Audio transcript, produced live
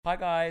Hi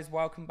guys,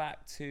 welcome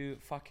back to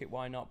Fuck It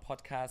Why Not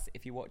podcast.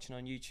 If you're watching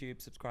on YouTube,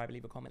 subscribe,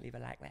 leave a comment, leave a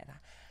like, whatever.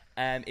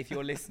 If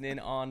you're listening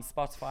on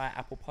Spotify,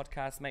 Apple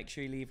Podcasts, make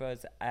sure you leave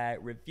us a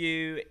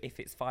review if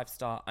it's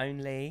 5-star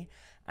only,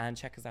 and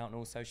check us out on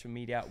all social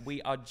media.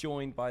 We are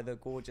joined by the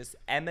gorgeous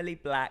Emily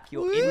Black,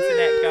 your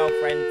internet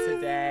girlfriend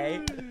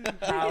today.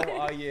 How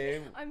are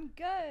you? I'm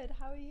good.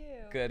 How are you?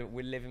 Good.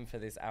 We're living for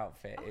this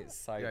outfit. It's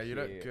so cute. Yeah, you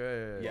look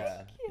good.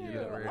 Yeah, Thank you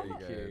look really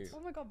good. good. Oh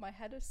my god, my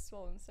head is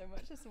swollen so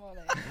much this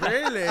morning.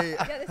 Really?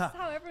 Yeah, this is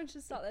how everyone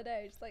should start their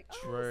day. Just like,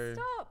 True.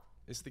 stop.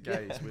 It's the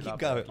gays. We Keep love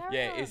going. it. Carry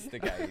Yeah, on. it's the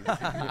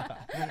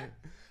gays.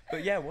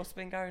 But yeah, what's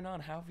been going on?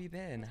 How have you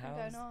been? What's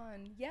been going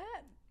on? Yeah,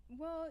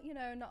 well, you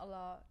know, not a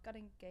lot. Got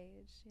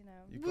engaged, you know.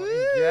 You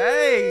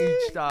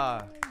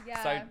got engaged.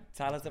 Yeah. So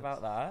tell us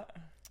about that.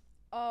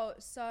 Oh,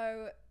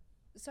 so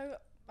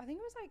I think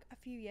it was like a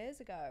few years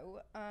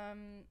ago.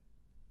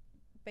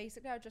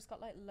 Basically, I just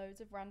got like loads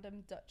of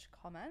random Dutch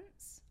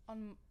comments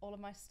on all of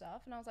my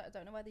stuff, and I was like, I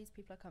don't know where these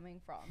people are coming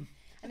from.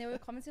 And they were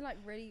commenting like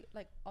really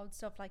like odd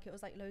stuff, like it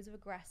was like loads of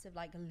aggressive,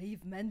 like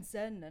leave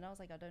mensen, and I was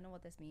like, I don't know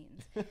what this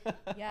means.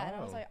 Yeah, and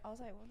I was like, well,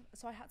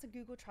 so I had to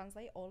Google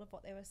Translate all of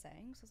what they were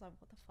saying. So I was like,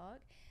 what the fuck?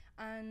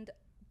 And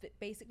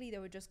basically, they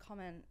were just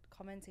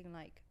commenting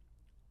like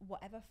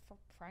whatever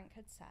Frank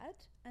had said,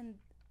 and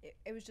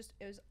it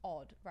was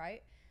odd,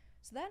 right?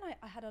 So then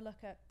I had a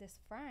look at this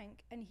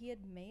Frank, and he had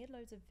made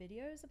loads of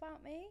videos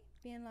about me,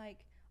 being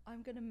like,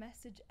 I'm going to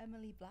message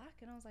Emily Black.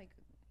 And I was like,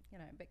 you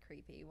know, a bit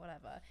creepy,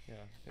 whatever. Yeah.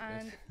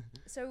 And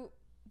so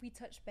we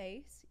touched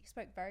base. He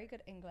spoke very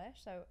good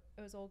English, so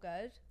it was all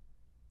good.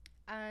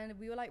 And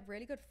we were like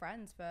really good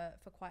friends for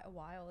quite a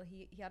while.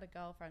 He had a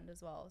girlfriend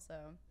as well, so,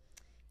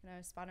 you know,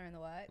 spanner in the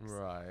works.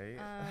 Right.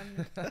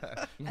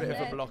 Bit of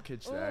a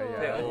blockage there,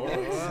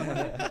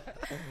 yeah.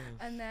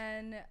 And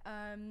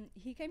then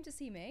he came to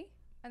see me,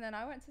 and then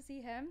I went to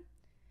see him,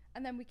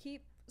 and then we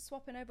keep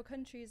swapping over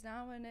countries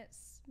now, and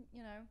it's,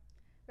 you know,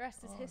 the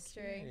rest is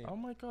history. cute. Oh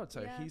my god,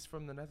 so Yeah. he's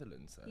from the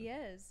Netherlands then? He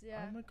is,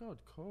 yeah. Oh my god,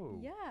 cool.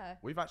 Yeah.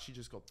 We've actually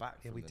just got back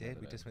Yeah, from we the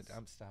did. We just went to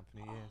Netherlands. Amsterdam for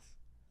New Year's.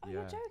 Oh, Yeah.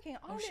 you're joking.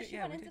 I shit, literally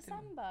yeah, went we in did, didn't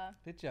we? December.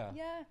 Did ya?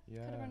 Yeah. Yeah.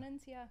 Could have run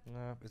into you.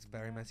 No, it was a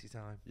very Yeah. messy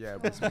time. Yeah,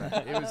 it was,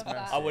 it was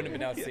messy. I wouldn't have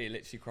been able to see it,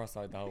 literally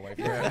cross-eyed the whole way.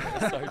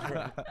 Yeah. So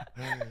drunk.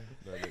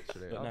 No,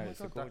 literally. But Oh no, my it's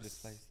a god, gorgeous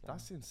place, though.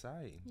 That's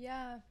insane.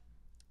 Yeah.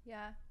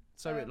 Yeah.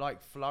 So it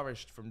like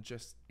flourished from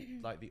just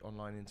like the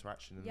online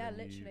interaction. And Yeah, then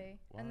literally.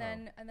 Wow.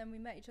 And then we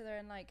met each other,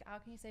 and like, how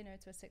can you say no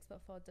to a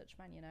 6'4" Dutch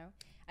man, you know?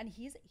 And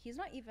he's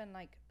not even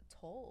like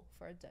tall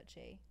for a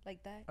Dutchie. Like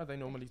Are they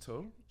normally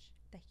tall? huge.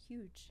 They're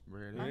huge.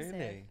 Really? Massive.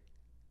 Really?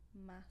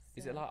 Massive.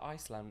 Is it like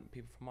Iceland?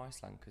 People from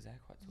Iceland, because they're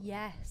quite tall.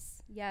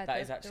 Yes. Yeah.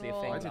 That is actually a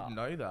thing. I Like- didn't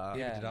know that.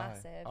 Yeah. Did I?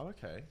 Massive. Oh,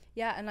 okay.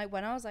 Yeah, and like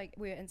when I was like,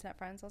 we were internet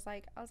friends, I was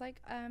like,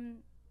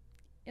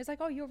 it was like,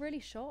 oh, you're really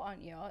short,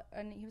 aren't you?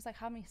 And he was like,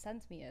 how many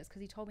centimeters?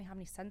 Because he told me how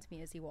many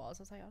centimeters he was.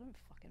 I was like, I don't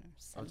fucking know.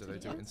 Oh, do they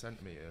do it in Centimeters.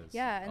 centimeters?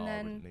 Yeah, and I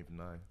then- wouldn't even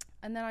know.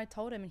 And then I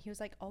told him, and he was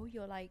like, oh,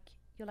 you're like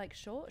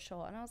short.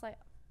 And I was like,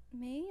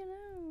 me, you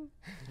know.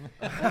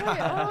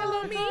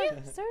 oh, me?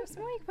 So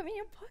small, you can put me in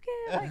your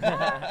pocket like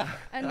that.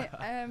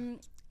 And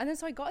then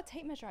so I got a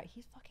tape measure out.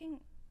 He's fucking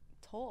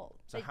tall.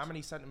 So Like, how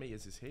many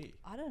centimeters is he?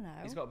 I don't know.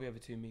 He's got to be over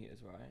 2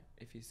 meters, right?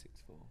 If he's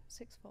 6'4".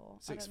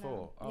 6'4". 6'4".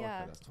 Oh, yeah.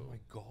 okay, that's Oh tall. my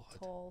god.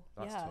 Tall.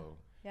 That's yeah. tall.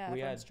 Yeah. We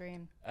Everyone's had-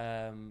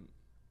 dream.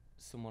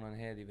 Someone on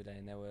here the other day,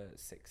 and they were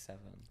 6'7".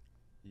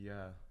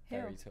 Yeah.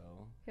 Very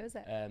tall. Who was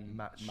it?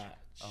 Match. Match.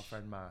 Our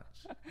friend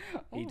Match.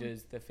 He Ooh.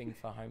 does the thing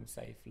for Home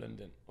Safe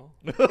London. Oh.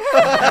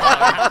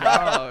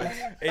 God.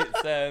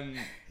 It's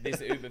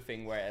this Uber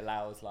thing where it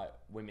allows like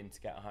women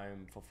to get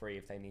home for free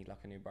if they need like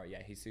an Uber.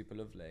 Yeah, he's super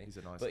lovely. He's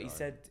a nice But guy. he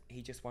said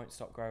he just won't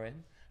stop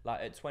growing.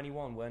 Like at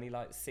 21, weren't he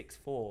like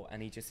 6'4",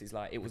 and he just is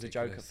like, it was a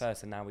joke at Ridiculous.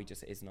 first, and now he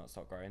just is not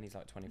stop growing. He's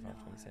like 25,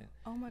 26.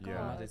 Oh my Yeah. How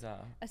god. mad is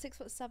that? A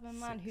 6'7"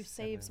 man who 6'7".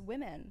 saves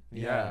women.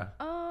 Yeah.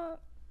 Oh.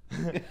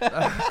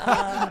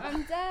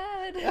 I'm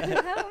dead.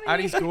 Help me.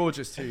 And he's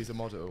gorgeous too. He's a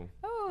model.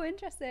 Oh,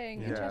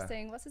 interesting. Yeah.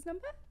 Interesting. What's his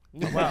number?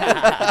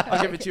 Well,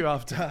 I'll give it to you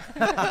after.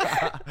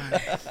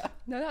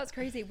 No, that's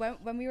crazy.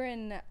 When we were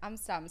in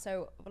Amsterdam,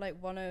 so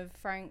like one of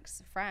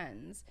Frank's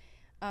friends,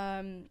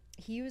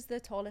 he was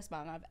the tallest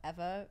man I've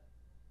ever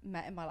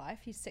met in my life.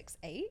 He's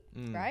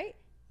 6'8", right?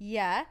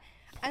 Yeah.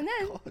 And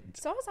then,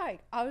 so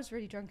I was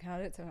really drunk, and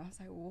I looked at him and I was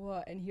like,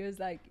 what? And he was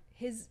like,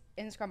 his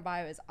Instagram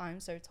bio is, I'm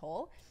so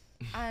tall.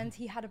 And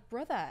he had a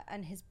brother,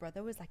 and his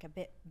brother was like a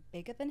bit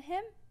bigger than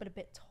him, but a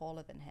bit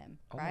taller than him,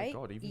 Oh right?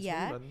 my god, even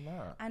yeah. taller than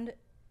that. And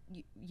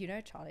you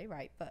know Charlie,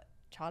 right? But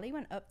Charlie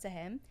went up to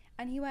him,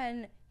 and he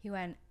went,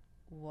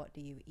 what do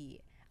you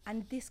eat?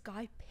 And this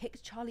guy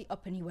picked Charlie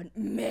up, and he went,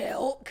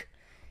 milk.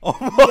 Oh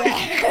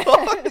my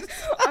god.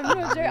 I'm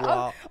not joking.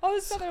 What? I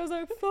was sat there, I was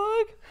like, fuck.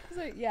 I was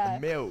like, yeah.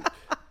 Milk.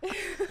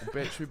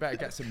 Bitch, we better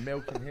get some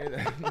milk in here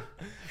then.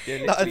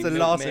 Yeah, That is literally the milk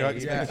last thing I me.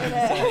 expected.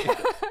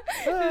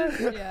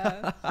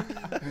 Yeah.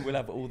 We'll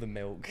have all the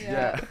milk.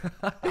 Yeah.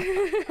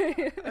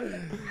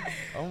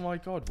 Oh my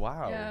god,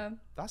 wow. Yeah.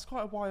 That's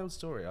quite a wild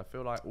story. I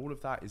feel like all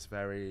of that is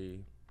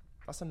very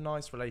That's a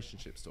nice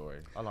relationship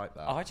story. I like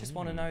that. I just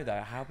want to know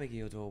though, how big are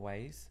your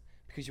doorways?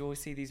 Because you always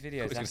see these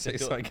videos. I was after going to say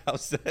door- something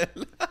else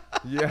then.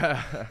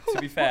 Yeah. To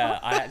be fair,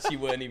 I actually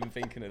weren't even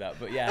thinking of that.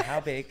 But yeah, how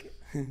big?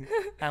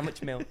 How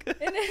much milk?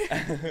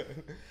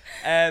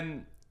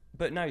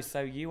 But no,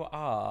 so you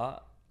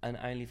are an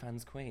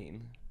OnlyFans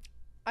queen.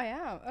 I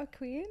am a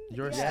queen.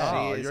 You're a Yeah.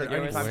 star. She is You're a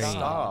an OnlyFans queen.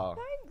 star.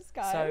 Thanks,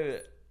 guys. So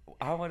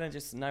I want to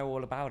just know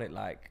all about it.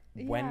 Like,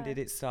 when Yeah. did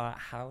it start?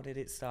 How did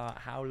it start?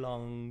 How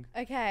long?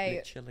 Okay,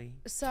 Literally.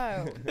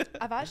 so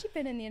I've actually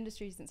been in the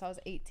industry since I was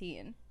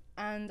 18,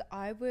 and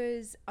I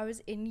was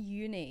in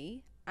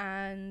uni,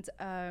 and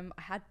I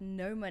had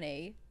no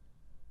money.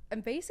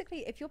 And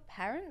basically, if your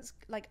parents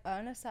like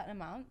earn a certain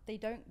amount, they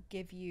don't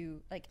give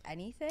you like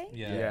anything.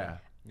 Yeah.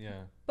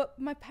 But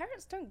my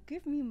parents don't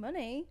give me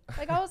money.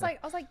 Like I was like,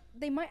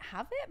 they might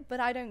have it, but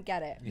I don't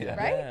get it. Yeah.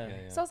 Right.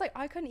 Yeah. So I was like,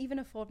 I couldn't even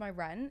afford my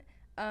rent.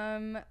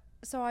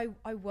 So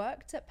I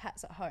worked at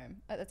Pets at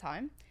Home at the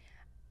time,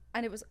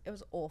 and it was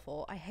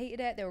awful. I hated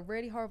it. They were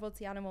really horrible to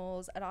the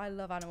animals, and I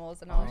love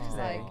animals, and I was just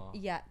like, Aw.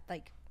 yeah,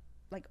 like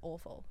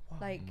awful.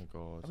 Like, Oh my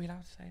god. Are we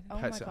allowed to say that? oh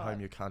Pets my at God. Home,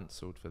 you're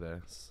cancelled for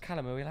this.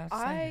 Callum, are we allowed to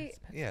say I- this?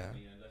 Yeah.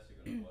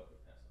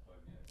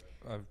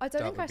 I don't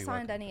think I would be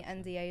signed working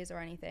any with NDAs or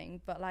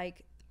anything, but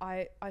like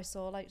I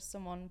saw like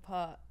someone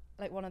put,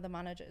 like one of the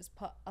managers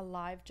put a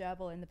live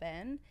gerbil in the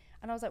bin,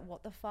 and I was like,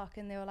 what the fuck?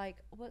 And they were like,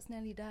 well, it's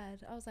nearly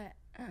dead. I was like,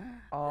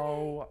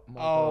 Oh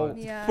my Oh god.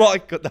 Yeah. my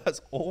god,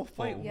 that's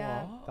awful. Wait,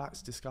 Yeah. what?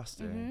 That's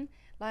disgusting. mhm.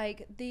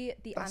 Like the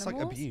That's animals.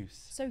 like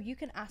abuse. So you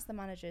can ask the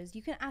managers,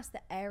 you can ask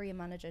the area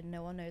manager,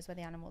 no one knows where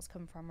the animals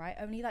come from, right?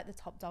 Only like the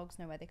top dogs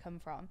know where they come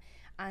from.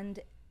 And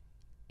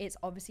it's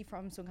obviously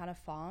from some kind of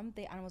farm.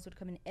 The animals would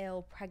come in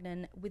ill,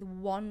 pregnant, with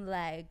one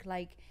leg.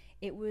 Like,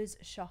 it was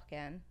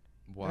shocking.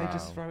 Wow. They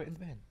just throw it in the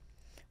bin.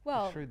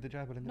 Well, Threw the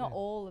gerbil in the not bin.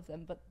 all of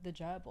them, but the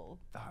gerbil.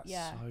 That's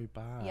yeah. so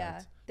bad.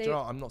 Yeah. Do you know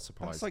what? I'm not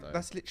surprised. That's like though.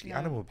 that's literally No.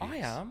 animal abuse.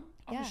 I am.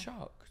 I'm Yeah.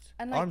 shocked.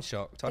 And like, I'm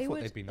shocked. I they thought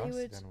would- they'd be they nice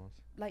to would- the animals.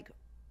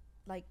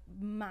 like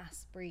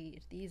mass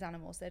breed these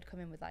animals. They'd come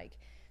in with like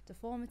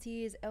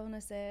deformities,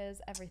 illnesses,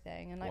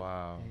 everything. And like,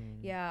 Wow.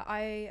 yeah,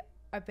 I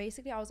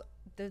basically, I was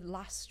the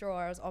last straw.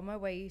 I was on my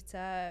way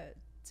to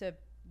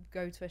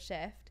go to a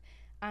shift,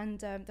 and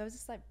there was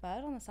this like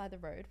bird on the side of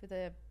the road with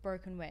a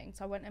broken wing.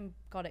 So I went and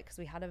got it because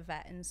we had a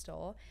vet in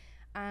store,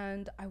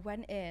 and I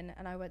went in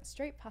and I went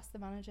straight past the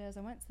managers.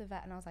 I went to the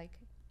vet and I was like,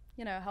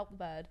 you know, help the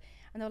bird.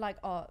 And they were like,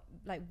 oh,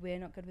 like we're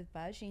not good with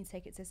birds. You need to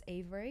take it to this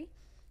aviary.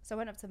 So I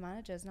went up to the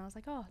managers and I was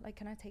like, oh, like,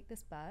 can I take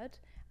this bird?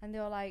 And they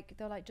were like,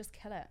 just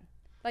kill it.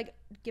 Like,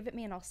 give it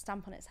me and I'll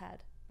stamp on its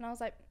head. And I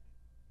was like,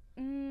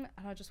 and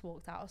I just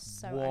walked out. I was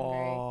so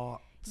angry.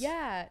 What?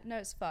 Yeah, no,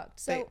 it's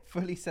fucked. They So,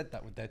 fully said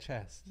that with their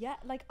chest. yeah,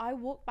 like, I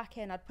walked back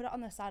in. I'd put it on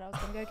the side. I was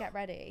going to go get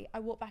ready. I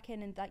walked back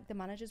in and, like, the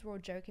managers were all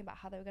joking about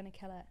how they were going to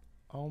kill it.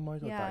 Oh my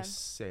god, Yeah. that is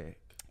sick.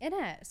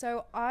 Innit?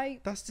 So I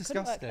That's couldn't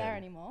work there disgusting.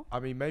 anymore. I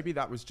mean, maybe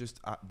that was just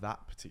at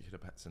that particular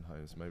Pets and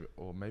Homes, maybe,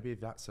 or maybe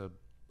that's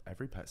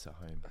every Pets at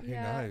Home. Who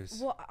knows?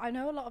 Well, I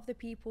know a lot of the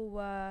people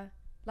were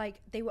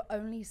like, they were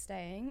only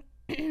staying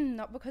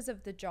not because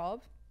of the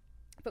job,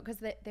 but because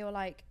they were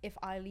like, if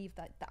I leave,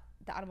 that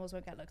the animals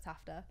won't get looked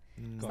after.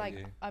 It's Got like,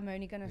 you. I'm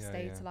only gonna Yeah,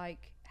 stay yeah. to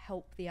like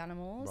help the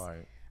animals.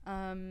 Right.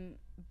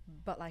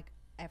 But like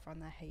everyone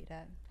there hated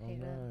it. Oh,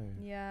 Hated no.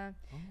 it. Yeah.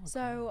 Oh my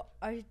So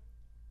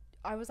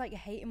I was like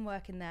hating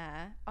working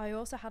there. I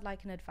also had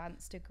like an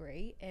advanced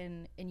degree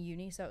in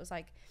uni, so it was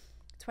like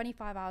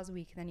 25 hours a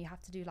week, and then you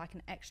have to do like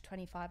an extra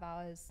 25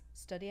 hours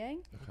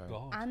studying Okay.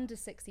 God. and a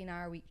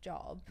 16-hour-a-week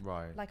job.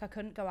 Right. Like I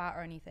couldn't go out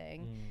or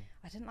anything.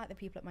 I didn't like the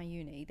people at my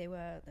uni. They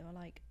were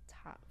like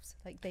taps.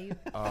 Like they.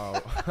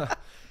 Oh,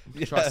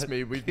 Yeah, trust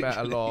me, we've met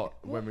a lot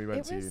when we Well,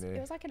 went to it uni.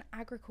 was like an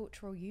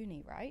agricultural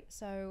uni, right?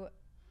 So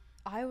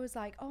I was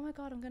like, oh my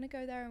god, I'm gonna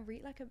go there and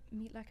meet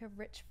like a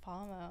rich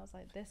farmer. I was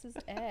like, this is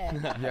it.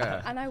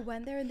 Yeah. And I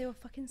went there and they were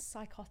fucking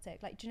psychotic.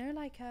 Like, do you know,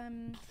 like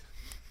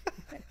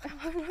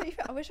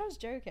I wish I was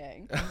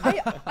joking.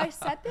 I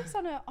said this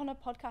on a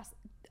podcast.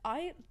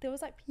 There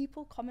was like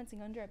people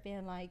commenting under it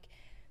being like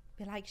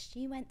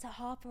she went to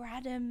Harper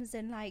Adams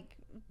and like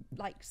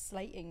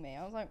slating me.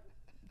 I was like,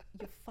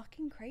 you're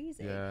fucking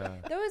crazy. Yeah.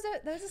 There was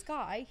this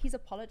guy. He's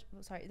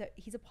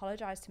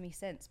apologized to me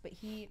since, but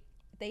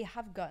they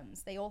have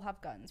guns. They all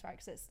have guns, right?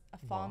 Because it's a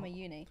farmer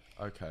uni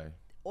Okay.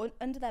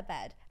 under their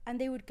bed, and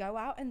they would go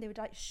out and they would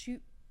like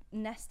shoot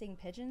nesting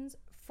pigeons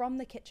from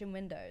the kitchen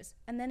windows,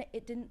 and then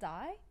it didn't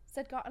die,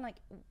 so they'd go out and like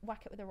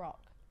whack it with a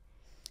rock.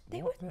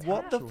 They What were the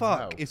What the Actual fuck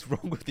hell. is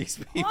wrong with these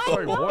people?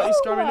 Sorry, what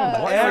is going on?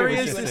 What Where area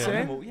is is this this an in?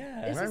 animal?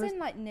 Yeah. This Where is is- in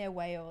like near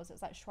Wales.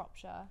 It's like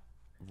Shropshire.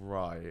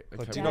 Right.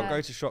 God, Okay. do Yeah. not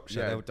go to Shropshire.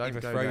 Yeah, They'll don't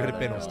either go throw you in a there.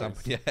 bin or No. stamp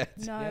on your head.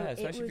 No, Yeah, it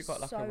especially if was you've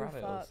got like so a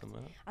rabbit or fucked.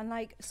 something. And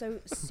like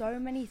so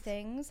many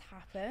things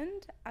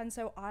happened, and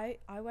so I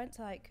went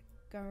to like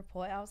go and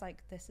report it. I was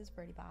like, this is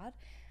really bad.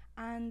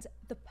 And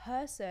the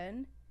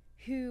person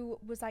who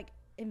was like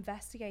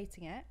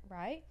investigating it,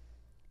 right,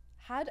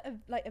 had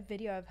a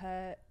video of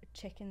her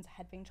chicken's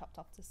head being chopped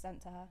off to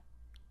send to her.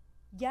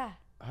 Yeah,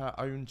 Her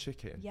own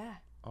chicken. yeah.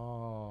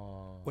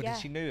 Oh. Well, Yeah.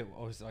 did she knew it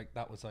was like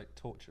that was like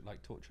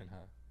torturing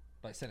her?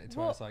 Like sent it to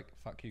her Well, as like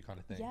fuck you kind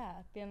of thing. Yeah,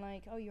 being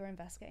like, oh, you're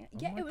investigating. Oh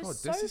Yeah, my it was God,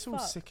 so this is all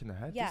fucked. sick in the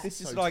head. Yeah.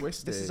 This is so like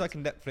twisted. this is like a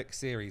Netflix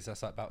series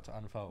that's like about to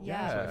unfold.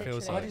 Yeah, That's what it feels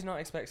literally. I like. did not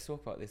expect to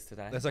talk about this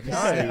today. There's like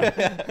Yeah.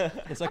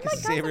 there's like I'm a like,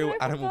 guys, serial I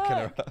don't animal give a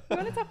killer. fuck. You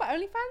want to talk about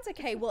OnlyFans?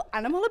 Okay, well,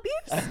 animal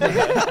abuse.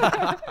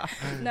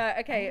 No,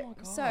 okay. Oh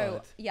my So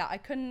God. yeah, I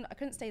couldn't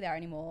stay there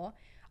anymore.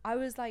 I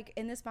was like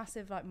in this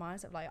massive like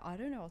mindset of like I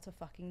don't know what to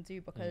fucking do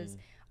because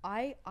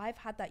I've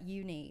had that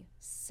uni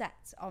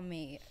set on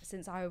me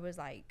since I was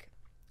like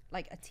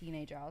a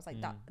teenager. I was like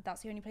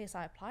that's the only place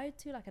I applied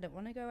to. Like I didn't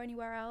want to go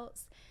anywhere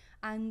else.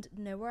 And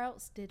nowhere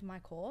else did my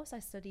course. I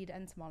studied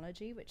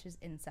entomology, which is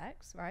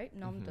insects, right?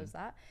 No one does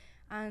that.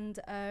 And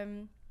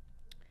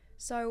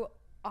so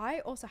I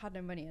also had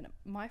no money, and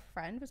my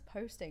friend was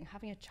posting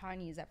having a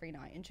Chinese every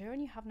night. And do you know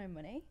when you have no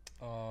money?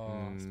 Oh,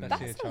 especially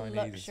That's a a Chinese.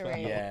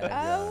 luxury. Yeah.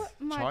 Oh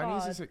my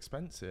Chinese God. is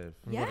expensive.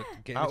 Yeah.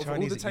 Getting Out the of all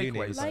Chinese the at uni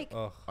takeaways, was like,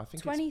 oh, I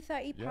think 20,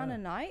 30 pound yeah. a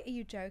night? Are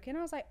you joking?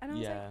 I was like, hey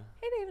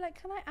baby, like,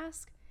 can I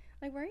ask,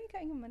 like, where are you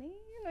getting your money?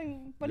 Like,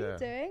 what are you Yeah.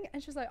 doing?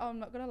 And she was like, oh, I'm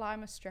not gonna lie,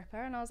 I'm a stripper.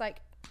 And I was like,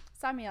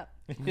 sign me up.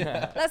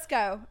 Yeah. Let's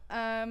go.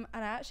 And I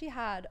actually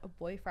had a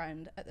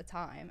boyfriend at the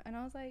time, and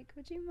I was like,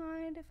 would you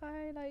mind if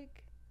I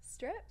like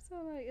stripped? So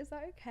like, is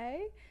that okay?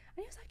 And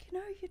he was like, you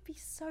know, you'd be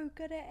so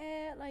good at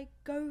it. Like,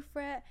 go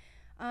for it.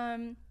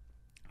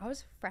 I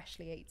was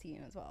freshly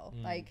 18 as well.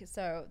 Like,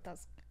 so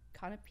that's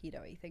kind of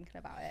pedo-y thinking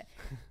about it.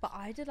 But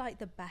I did like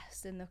the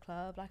best in the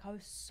club. Like, I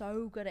was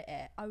so good at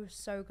it. I was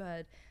so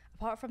good.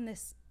 Apart from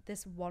this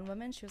one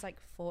woman, she was like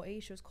 40.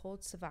 She was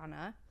called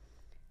Savannah.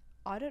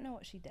 I don't know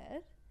what she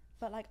did,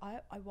 but like I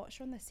watched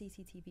her on the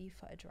CCTV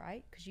footage,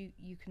 right? Because you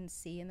can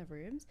see in the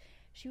rooms.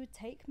 She would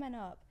take men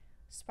up,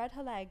 spread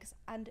her legs,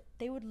 and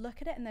they would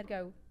look at it and they'd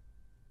go,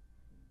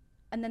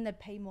 and then they'd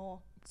pay more.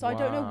 So I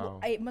don't know, Wow.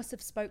 it must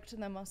have spoke to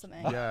them or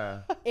something.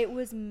 Yeah. It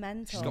was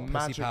mental. She's got pussy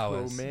Magical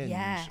powers. minge.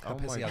 Yeah. Oh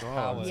Pussy my has God.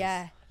 powers.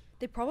 Yeah.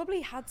 They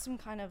probably had some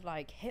kind of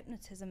like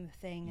hypnotism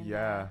thing in Yeah.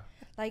 there.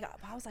 Like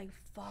I was like,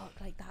 fuck,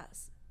 like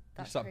that's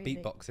Just like crazy.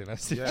 beatboxing.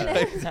 That's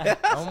Yeah.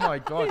 Oh my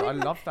God, I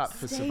love that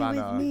for Stay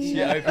Savannah. with me.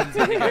 She opens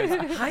it and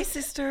goes, "Hi,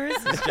 sisters."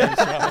 It's Jen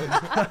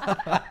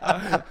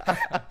Charles.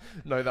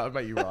 No, that would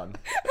make you run.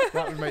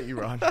 That would make you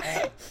run.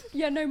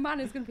 Yeah, no man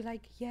is gonna be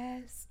like,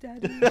 yes,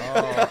 daddy.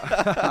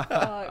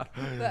 Oh.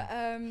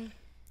 Fuck.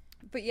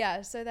 But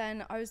yeah, so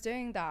then I was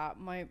doing that.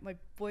 My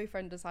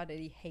boyfriend decided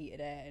he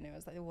hated it, and it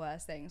was like the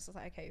worst thing. So I was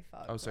like, okay,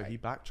 fuck. Oh, so right. he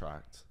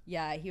backtracked.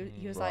 Yeah,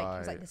 he was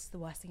like, Right. this is the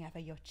worst thing ever.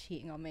 You're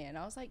cheating on me, and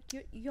I was like,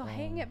 you're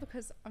hating it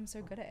because I'm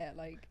so good at it.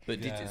 Like,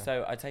 But did you, Yeah.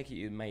 so I take it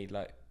you made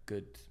like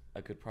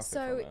a good profit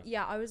so from it.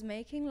 yeah, I was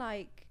making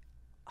like,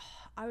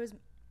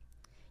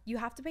 you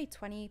have to pay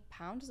 £20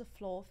 as a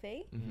floor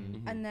fee,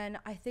 Mm-hmm. and then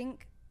I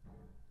think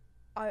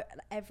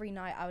every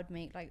night I would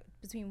make like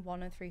between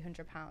 £100 and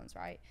 £300,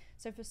 right?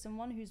 So for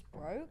someone who's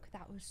broke,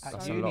 that was so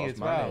That's At a uni lot as of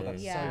well. money.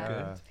 That's Yeah. so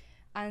good.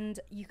 and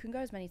you can go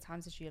as many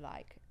times as you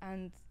like.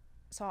 And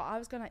so I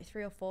was going like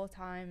 3 or 4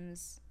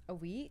 times a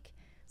week.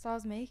 So I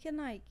was making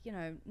like, you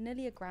know,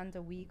 nearly $1,000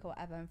 a week or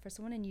whatever. And for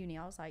someone in uni,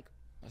 I was like,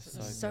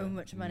 That's so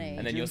much money. And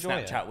Did then you your enjoy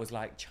it? Snapchat was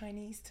like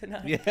Chinese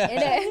tonight. Yeah.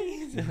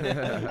 It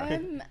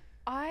is.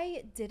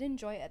 I did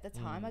enjoy it at the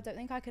time. I don't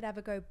think I could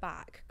ever go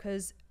back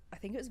because I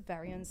think it was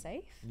very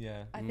unsafe.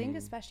 Yeah. I think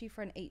especially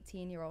for an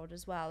 18-year-old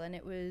as well. And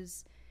it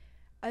was,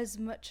 as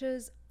much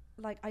as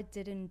like I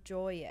did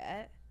enjoy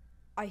it,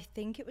 I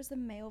think it was the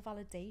male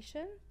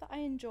validation that I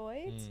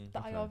enjoyed,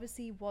 that I okay.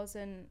 obviously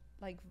wasn't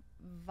like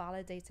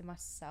validating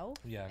myself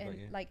Yeah, I got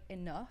you. like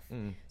enough.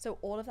 Mm. So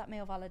all of that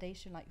male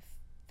validation like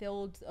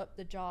filled up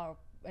the jar,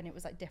 and it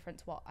was like different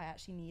to what I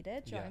actually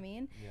needed. Do you know what I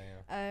mean?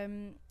 Yeah.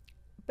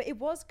 But it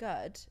was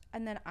good.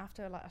 And then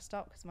after like I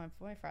stopped because my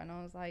boyfriend,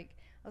 I was like,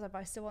 but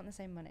I still want the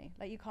same money.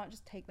 Like you can't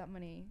just take that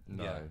money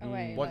No. Yeah.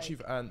 away. Once like,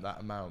 you've earned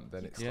that amount,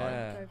 then it's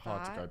Yeah. like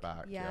hard to go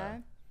back. Yeah.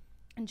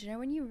 And do you know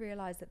when you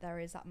realize that there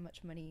is that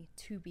much money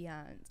to be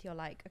earned, you're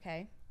like,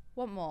 okay,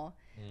 want more?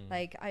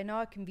 Like I know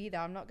I can be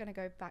there. I'm not gonna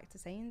go back to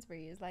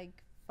Sainsbury's.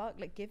 Like fuck,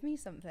 like give me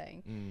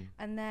something.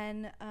 And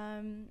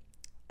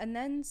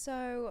then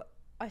so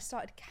I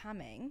started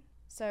camming.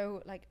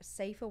 So like a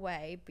safer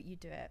way, but you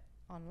do it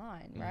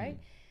online, right?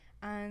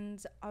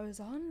 And I was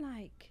on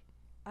like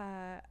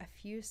a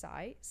few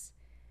sites,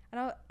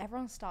 and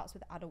everyone starts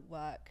with adult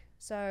work.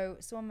 So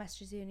someone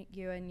messages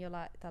you and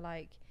they're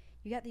like,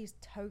 you get these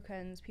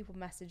tokens, people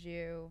message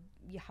you,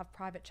 you have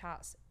private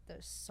chats.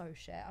 That's so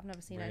shit. I've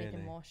never seen anything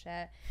Really? more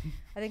shit.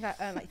 I think I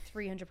earned like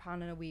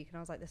 £300 in a week, and I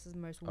was like, this is the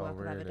most work I've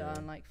ever really?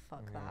 done. Like,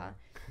 fuck that.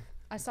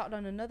 I started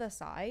on another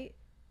site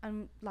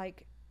and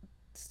like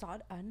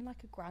started earning like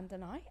 $1,000 a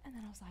night, and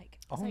then I was like,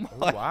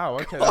 Oh, wow.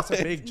 Okay, that's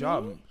a big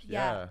jump.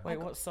 Yeah. Yeah. Wait,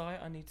 what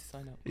site? I need to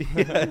sign up.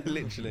 Yeah,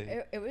 literally.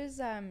 it was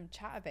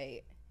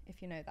Chatterbait,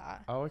 if you know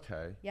that. Oh,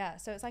 okay. Yeah,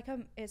 so it's like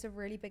it's a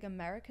really big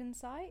American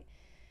site,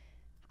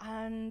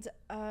 and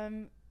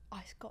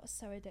I got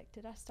so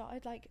addicted. I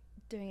started like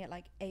doing it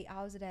like 8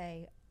 hours a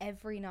day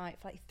every night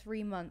for like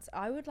 3 months.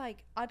 I'd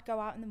go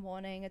out in the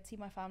morning, I'd see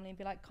my family and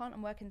be like, can't,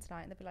 I'm working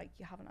tonight. And they'd be like,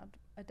 you haven't had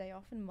a day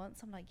off in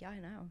months. I'm like, yeah, I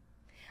know.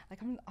 Like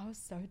I was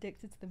so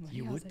addicted to the money.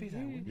 You I was would be like,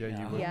 though, wouldn't Yeah, you?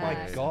 you Oh would.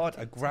 Yeah. my god,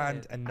 a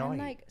grand a and night.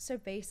 like, so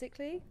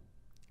basically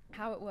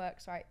how it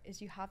works, right,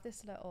 is you have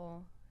this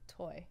little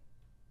toy,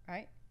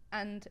 right?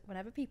 And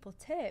whenever people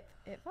tip,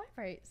 it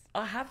vibrates.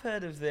 I have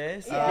heard of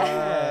this. Oh.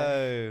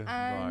 And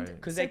Right.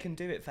 Because so they can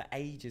do it for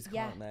ages,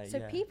 yeah, can't they? so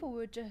people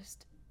would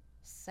just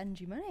send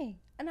you money,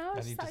 and I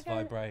was And you like just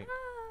going, vibrate.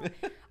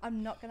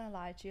 I'm not gonna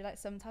lie to you, like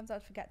sometimes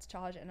I'd forget to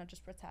charge it and I'd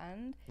just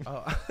pretend.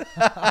 Oh.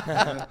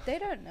 They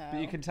don't know.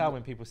 But you can tell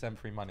when people send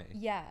free money.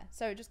 Yeah,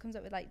 so it just comes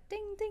up with like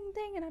ding ding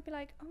ding, and I'd be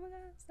like, oh my god,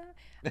 what's that?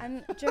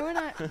 And Joe, when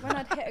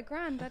I'd hit a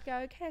grand, I'd go,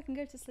 okay, I can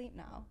go to sleep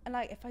now. And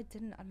like if I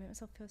didn't, I'd make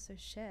myself feel so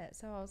shit.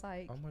 So I was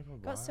like, Oh my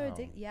god. got so wow.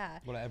 addicted. Yeah,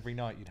 Well, every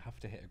night you'd have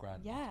to hit a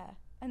grand. yeah.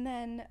 And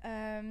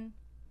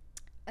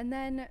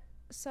then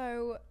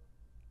so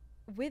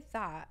with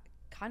that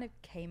kind of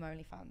came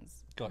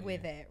OnlyFans Got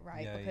with you. it,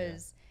 right? Yeah, yeah.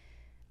 Because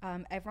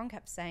everyone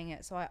kept saying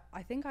it. So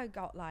I think I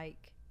got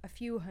like a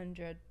few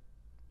hundred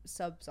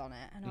subs on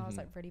it, and I was Mhm.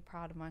 like really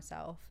proud of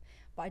myself,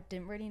 but I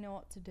didn't really know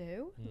what to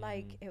do.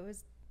 Like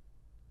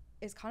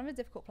it's kind of a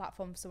difficult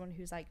platform for someone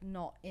who's like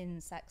not in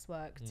sex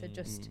work to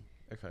just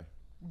Okay.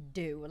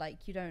 do.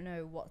 Like you don't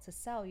know what to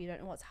sell, you don't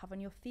know what to have on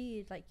your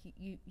feed, like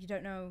you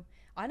don't know.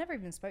 I never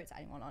even spoke to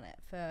anyone on it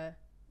for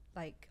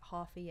like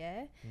half a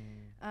year.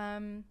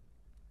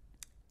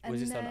 Was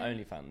this on then-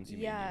 OnlyFans? You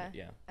yeah. mean?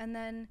 Yeah. And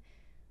then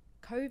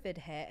COVID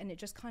hit and it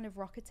just kind of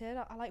rocketed.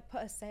 I like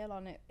put a sale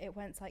on it. It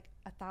went to like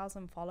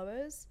 1,000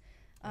 followers.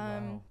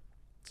 Wow.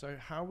 So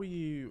how were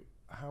you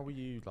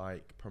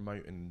like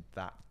promoting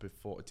that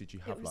before? Did you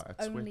have was like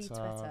a only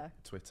Twitter?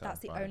 Twitter. That's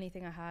the right. only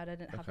thing I had. I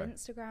didn't have Okay.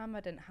 Instagram.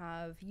 I didn't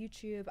have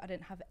YouTube. I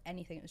didn't have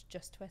anything. It was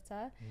just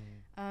Twitter.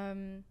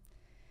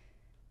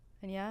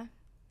 And yeah,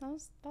 that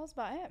was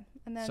about it.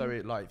 And then So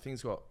it like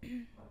things got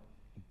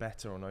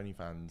better on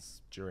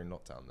OnlyFans during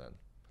lockdown then.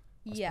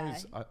 yeah,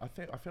 Suppose,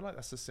 I feel like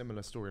that's a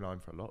similar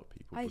storyline for a lot of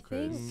people I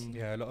because think-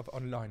 Yeah, a lot of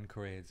online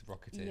careers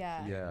rocketed.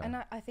 yeah, Yeah. and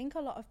I think a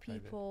lot of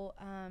COVID. people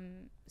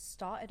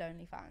started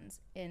OnlyFans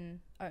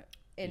in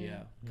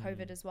Yeah.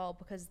 COVID as well,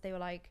 because they were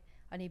like,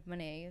 I need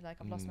money, like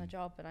I've lost my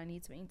job and I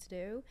need something to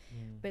do.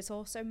 But it's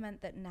also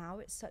meant that now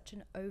it's such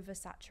an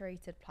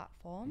oversaturated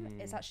platform.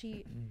 It's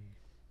actually,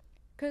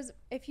 because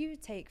if you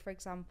take, for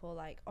example,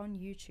 like on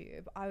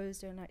YouTube, I was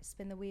doing like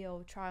spin the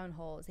wheel, try on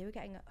hauls, they were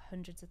getting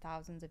hundreds of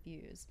thousands of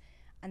views,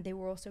 and they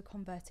were also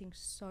converting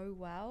so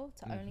well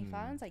to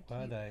OnlyFans. Like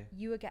Were they?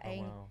 you were Oh,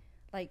 getting wow.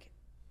 like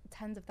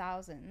tens of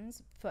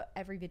thousands for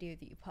every video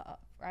that you put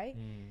up, right?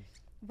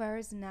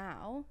 Whereas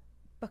now,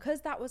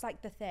 because that was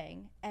like the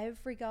thing,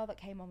 every girl that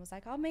came on was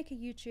like, I'll make a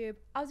YouTube,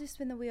 I'll do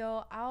spin the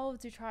wheel, I'll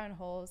do try on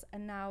hauls.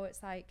 And now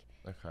it's like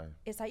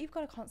you've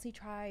got to constantly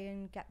try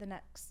and get the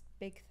next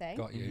big thing.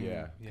 Got you.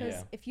 Yeah. Because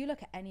Yeah. if you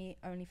look at any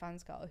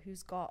OnlyFans girl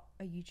who's got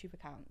a YouTube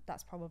account,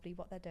 that's probably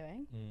what they're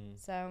doing.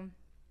 So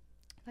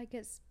like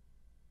it's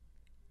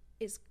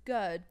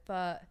good,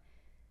 but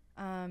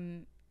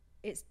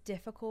it's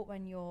difficult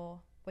when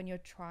you're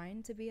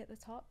trying to be at the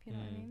top, you know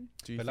what I mean?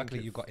 Do you But think luckily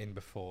it- you got in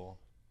before.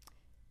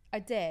 I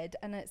did,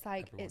 and it's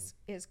like Everyone.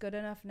 it's good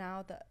enough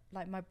now that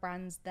like my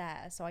brand's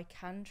there, so I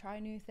can try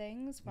new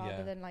things rather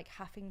Yeah. than like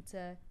having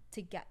to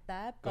get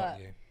there. Got But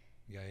you.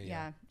 Yeah.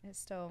 yeah, it's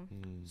still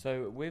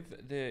So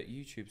with the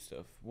YouTube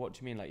stuff, what do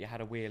you mean? Like you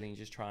had a wheel and you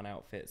just trying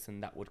outfits,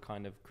 and that would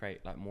kind of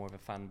create like more of a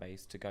fan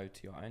base to go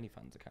to your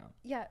OnlyFans account.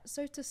 yeah.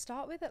 So to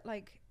start with, it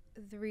like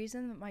the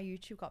reason that my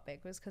YouTube got big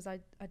was because I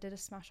did a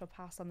smash or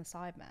pass on the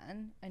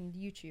Sidemen and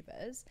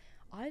YouTubers.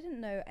 I didn't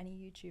know any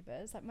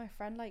YouTubers. Like my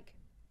friend like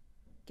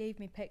gave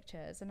me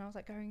pictures, and I was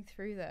like going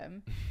through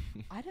them.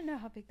 I didn't know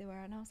how big they were,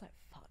 and I was like,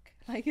 fuck,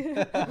 like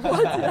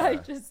what did I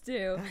just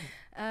do?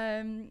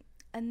 And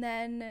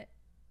then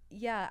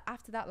yeah,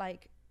 after that,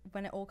 like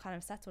when it all kind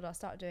of settled, I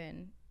started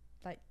doing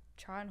like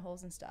try on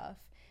hauls and stuff,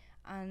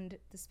 and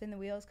the spin the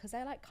wheels, because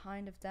they're like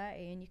kind of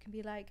dirty, and you can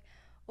be like,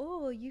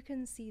 oh, you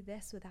can see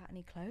this without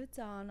any clothes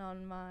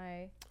on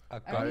my I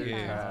got you.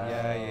 OnlyFans.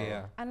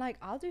 Yeah. And like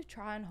I'll do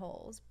try on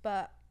hauls,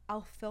 but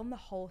I'll film the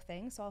whole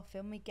thing, so I'll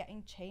film me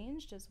getting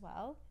changed as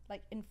well,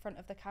 like in front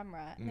of the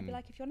camera, and I'd be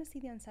like, if you want to see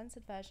the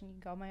uncensored version, you can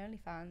go on my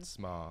OnlyFans.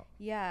 smart?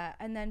 Yeah,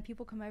 and then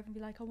people come over and be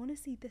like, I want to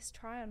see this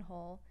try on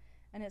haul,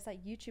 and it's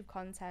like YouTube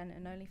content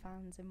and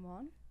OnlyFans in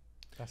one.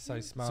 That's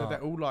so smart. So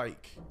they're all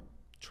like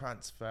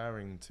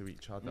transferring to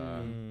each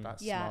other.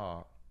 That's Yeah.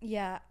 smart.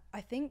 Yeah,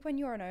 I think when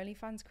you're an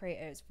OnlyFans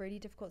creator, it's really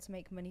difficult to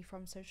make money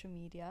from social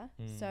media.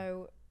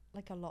 So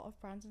like a lot of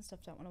brands and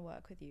stuff don't want to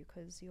work with you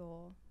because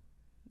you're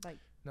like,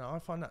 No, I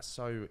find that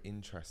so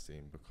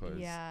interesting because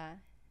yeah,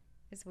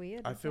 it's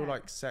weird. I isn't feel it?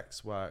 like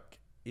sex work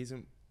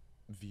isn't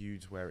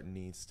viewed where it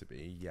needs to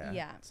be yet.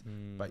 Yeah.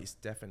 But it's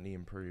definitely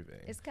improving.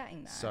 It's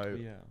getting there. So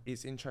Yeah.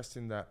 it's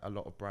interesting that a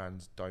lot of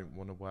brands don't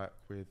want to work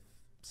with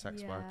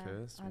sex Yeah,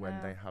 workers I when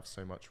know. they have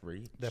so much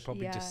reach. they're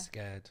probably Yeah. just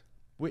scared.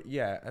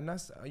 Yeah, and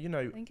that's I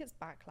think it's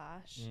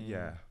backlash.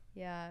 yeah.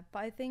 Yeah, but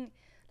I think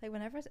like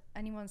whenever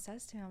anyone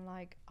says to me, I'm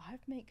like, I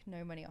make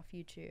no money off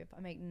YouTube. I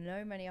make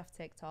no money off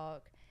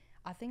TikTok.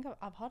 I think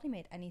I've hardly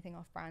made anything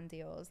off brand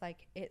deals.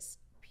 Like it's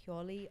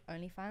purely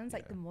OnlyFans.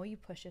 Like the more you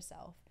push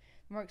yourself,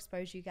 the more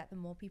exposure you get, the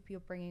more people you're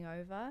bringing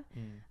over.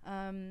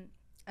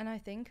 And I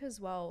think as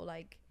well,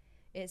 like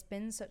it's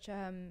been such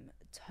a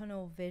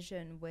tunnel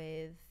vision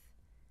with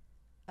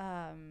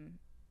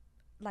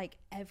like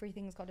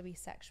everything's got to be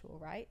sexual,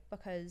 right?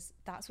 Because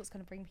that's what's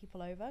going to bring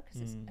people over,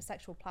 because it's a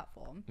sexual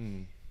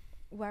platform.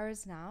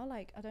 Whereas now,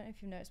 like, I don't know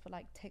if you've noticed, but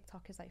like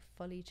TikTok is like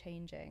fully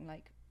changing,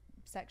 like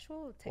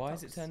sexual TikToks. Why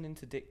is it turned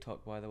into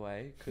TikTok, by the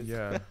way? Because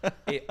Yeah.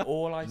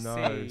 all I No,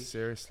 see...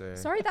 seriously.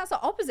 Sorry, that's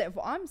the opposite of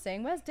what I'm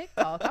saying. Where's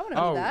TikTok? I want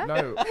to be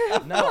there.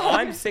 No. No,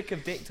 I'm sick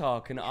of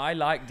TikTok, and I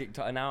like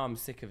TikTok, and now I'm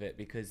sick of it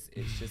because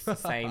it's just the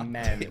same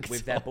men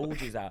with their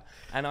bulges out.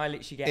 And I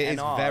literally get It is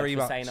NR very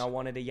for much- saying I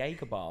wanted a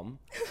Jaeger bomb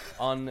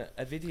on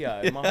a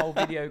video. My whole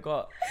video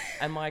got...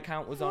 And my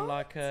account was on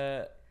like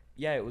a...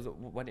 Yeah, it was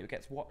when it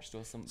gets watched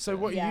or something. So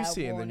what are Yeah, you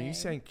seeing then? Are warning. you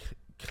saying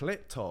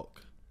clit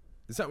talk?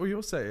 Is that what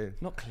you're saying?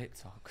 Not clit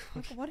talk.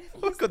 What are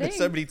Oh these god, there's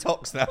so things? many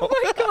talks now. Oh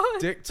my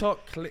god. Dick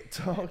talk, clit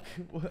talk.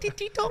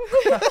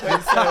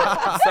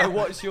 So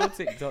what's your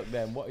TikTok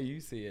then? What are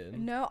you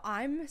seeing? No,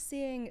 I'm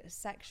seeing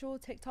sexual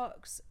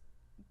TikToks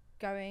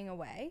going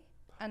away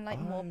and like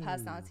more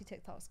personality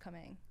TikToks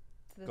coming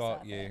to the Got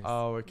surface. you.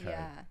 Oh, okay.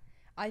 Yeah.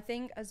 I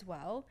think as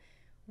well,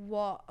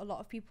 what a lot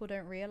of people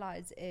don't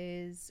realize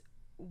is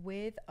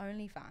with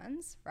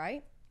OnlyFans,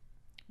 right?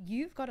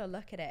 You've got to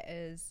look at it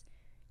as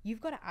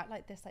you've got to act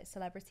like this like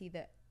celebrity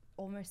that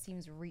almost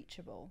seems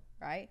reachable,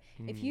 right?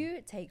 If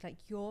you take like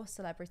your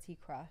celebrity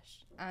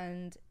crush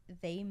and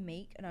they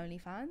make an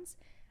OnlyFans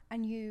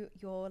and you're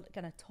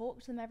gonna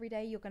talk to them every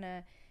day, you're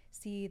gonna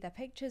see their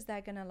pictures,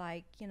 they're gonna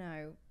like, you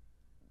know,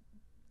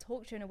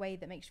 talk to you in a way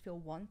that makes you feel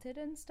wanted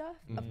and stuff,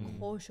 of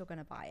course you're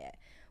gonna buy it.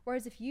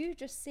 Whereas if you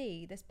just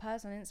see this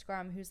person on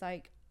Instagram who's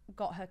like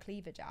got her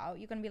cleavage out,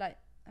 you're gonna be like,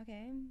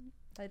 okay,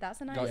 like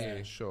that's a nice Got Yeah,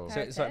 you. sure. So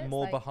it's like character.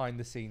 more Like- behind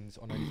the scenes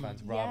on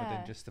OnlyFans rather Yeah.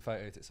 than just the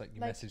photos. It's like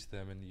you Like, message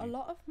them and you. a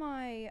lot of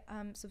my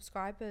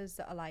subscribers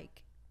that are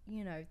like,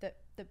 you know, that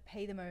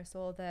pay the most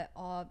or that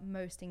are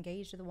most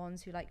engaged are the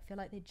ones who like feel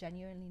like they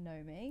genuinely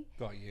know me.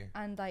 Got you.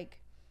 And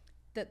like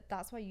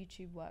that's why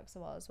YouTube works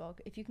so well as well.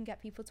 If you can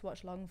get people to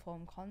watch long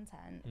form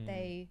content,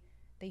 they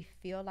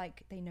feel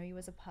like they know you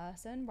as a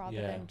person rather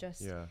Yeah. than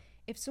just Yeah.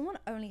 if someone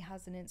only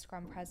has an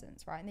Instagram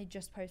presence, right, and they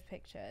just post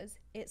pictures,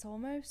 it's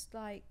almost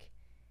like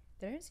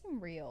they don't seem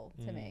real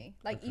to me.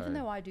 Like even Okay.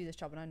 though I do this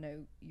job and I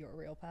know you're a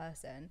real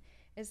person,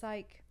 it's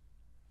like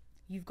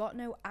you've got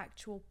no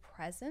actual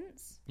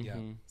presence. Yeah.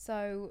 Mhm.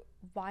 So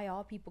why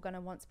are people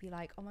gonna want to be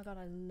like, oh my god,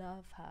 I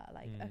love her?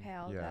 Like, okay,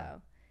 I'll Yeah.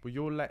 go. Well,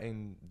 you're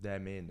letting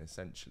them in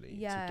essentially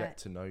Yeah, to get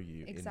to know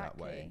you in that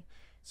way. exactly.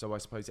 So I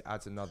suppose it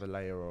adds another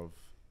layer of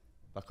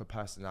like a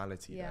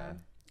personality Yeah,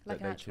 there like that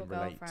an they actual can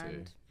relate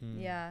girlfriend. to.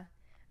 Yeah,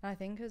 and I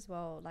think as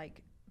well,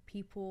 like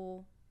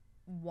people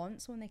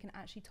want someone they can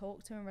actually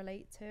talk to and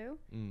relate to.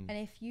 And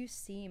if you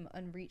seem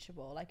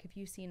unreachable, like if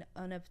you seem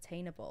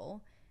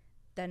unobtainable,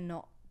 they're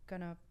not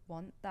gonna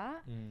want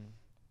that.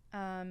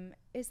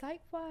 It's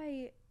like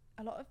why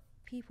a lot of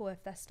people,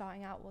 if they're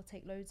starting out, will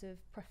take loads of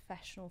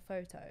professional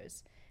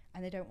photos,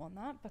 and they don't want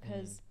that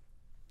because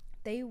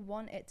they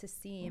want it to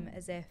seem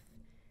as if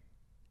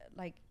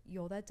like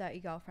you're their dirty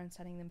girlfriend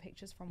sending them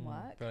pictures from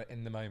work. But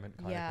in the moment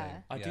kind Yeah. of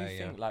thing. I do Yeah,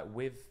 think like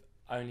with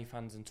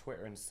OnlyFans and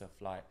Twitter and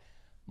stuff, like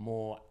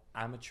more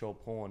amateur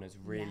porn has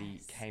really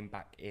Yes. came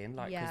back in,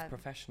 like because Yeah.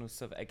 professional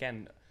stuff,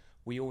 again,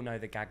 we all know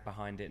the gag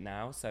behind it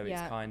now, so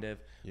Yeah. it's kind of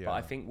Yeah. but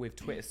I think with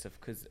Twitter stuff,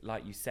 because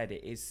like you said,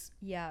 it is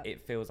Yeah.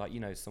 it feels like, you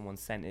know, someone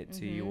sent it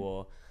to you,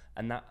 or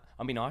and that,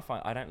 I mean, I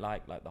find I don't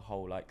like the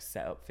whole like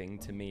setup thing.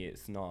 To me,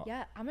 it's not.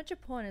 Yeah, amateur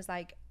porn is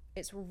like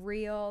it's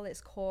real,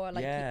 it's core.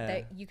 Like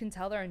Yeah. you can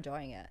tell they're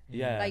enjoying it.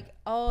 Yeah. Like,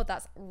 oh,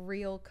 that's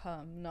real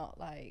cum, not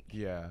like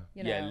Yeah.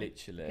 you know, Yeah,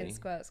 literally.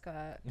 fucking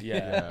squirt. Yeah.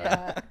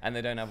 Yeah. And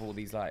they don't have all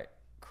these like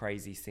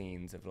crazy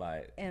scenes of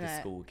like In the it.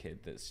 school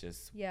kid that's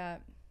just Yeah.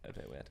 a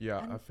bit weird.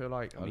 Yeah, And- I feel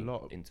like I mean, a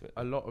lot into it.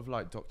 of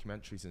like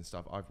documentaries and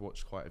stuff. I've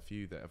watched quite a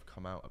few that have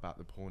come out about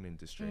the porn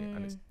industry,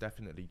 and it's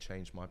definitely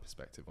changed my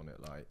perspective on it.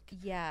 Like,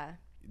 Yeah.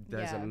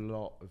 there's Yeah. a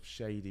lot of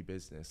shady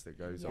business that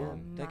goes Yeah.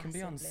 on. They can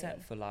be on Massively.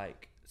 set for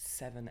like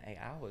 7-8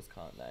 hours,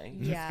 can't they?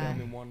 Yeah. Just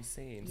filming one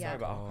scene. Yeah. Sorry,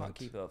 but I God. can't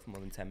keep it up for more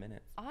than 10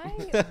 minutes. I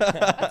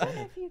don't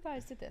know if you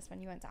guys did this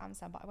when you went to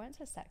Amsterdam, but I went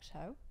to a sex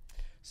show.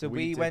 So We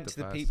we did went the to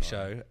the first peep time.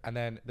 show, and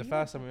then the You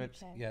first went time we to went, the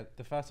peep show. yeah,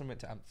 the first time we went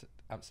to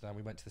Amsterdam,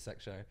 we went to the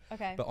sex show.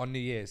 Okay. But on New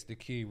Year's, the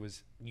queue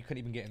was you couldn't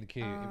even get in the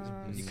queue. It was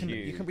you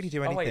Huge. couldn't really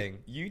do Oh, wait,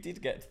 anything. you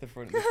did get to the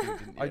front of the queue,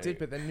 didn't you? I did,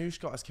 but then Noosh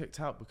got us kicked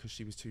out because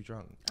she was too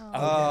drunk.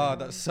 Oh,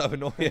 that's so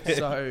annoying.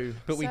 So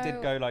But we did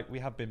So- go, like we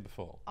have been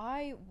before.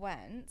 I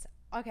went.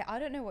 Okay, I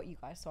don't know what you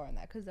guys saw in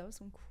there because there was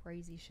some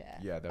crazy shit.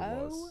 yeah, there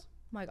Oh was.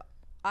 my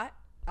god,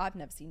 I've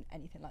never seen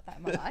anything like that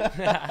in my life.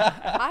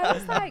 I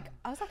was like,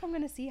 I'm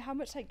gonna see how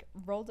much like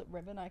rolled up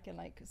ribbon I can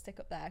like stick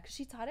up there because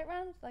she tied it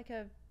around like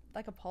a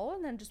like a pole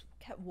and then just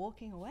kept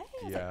walking away.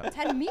 I was Yeah. like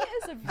 10 meters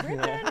of ribbon,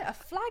 a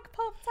flag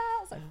popped out.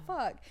 I was like,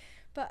 fuck.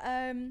 But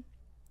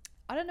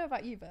I don't know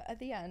about you, but at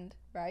the end,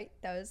 right,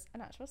 there was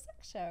an actual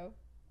sex show.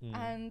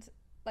 And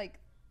like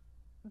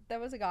there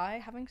was a guy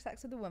having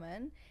sex with a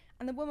woman,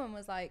 and the woman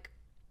was like,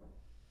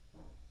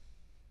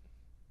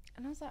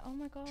 and I was like, oh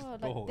my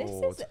god,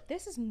 like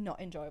this is not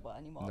enjoyable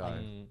anymore. No.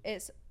 Like,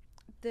 it's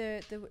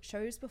the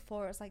shows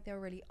before, it was like they were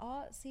really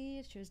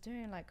artsy. She was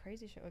doing like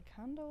crazy shit with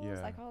candles.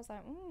 Yeah. Like I was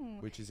like,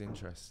 Which is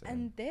interesting.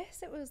 and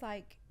this, it was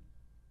like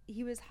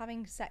he was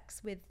having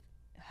sex with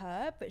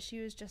her, but she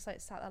was just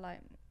like sat there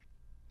like,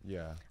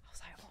 yeah. I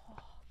was like,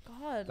 oh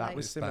god, That like,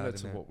 was similar bad,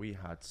 to innit? what we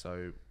had.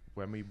 So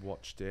when we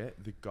watched it,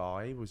 the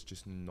guy was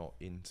just not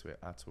into it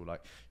at all.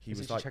 Like he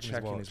was like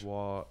checking his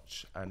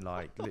watch and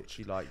like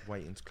literally like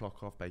waiting to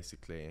clock off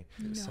basically.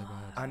 It was so No.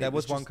 bad. And There it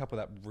was was one just- couple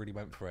that really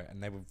went for it,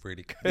 and they were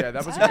really good. Yeah,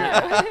 that was a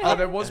good. Oh,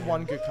 there was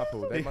one good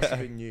couple. They must have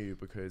been new,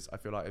 because I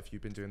feel like if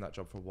you've been doing that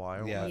job for a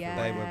while, Yeah, I feel Yeah. like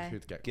they you were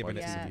could get giving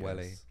quite it some tedious.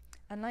 welly.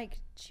 and like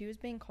she was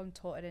being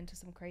contorted into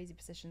some crazy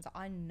positions that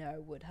I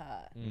know would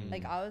hurt. Mm.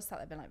 Like I was sat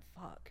there being like,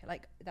 fuck,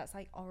 like that's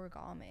like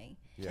origami.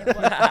 Yeah.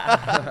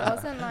 It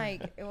wasn't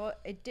like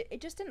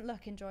it just didn't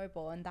look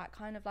enjoyable, and that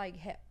kind of like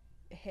hit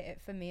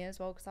it for me as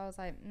well, because I was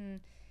like,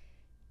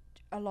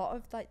 a lot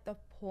of like the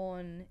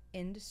porn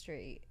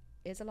industry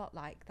is a lot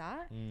like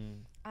that.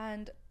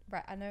 And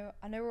right, I know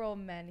we're all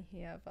men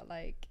here, but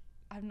like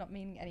I'm not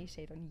meaning any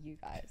shade on you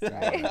guys,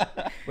 right?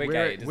 We're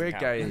gay. It doesn't We're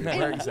count. gay.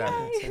 We're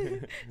exempt.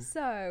 Yay.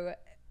 So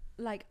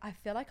like I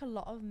feel like a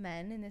lot of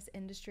men in this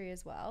industry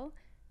as well,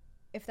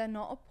 if they're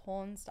not a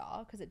porn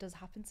star, because it does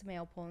happen to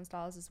male porn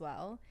stars as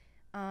well,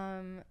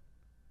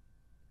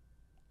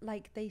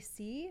 like they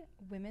see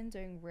women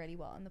doing really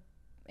well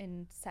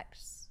in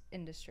sex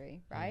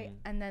industry, right?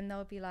 And then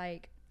they'll be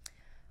like,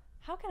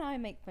 how can I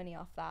make money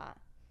off that?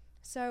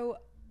 So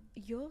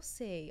you'll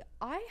see,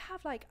 I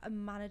have like a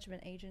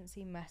management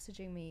agency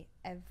messaging me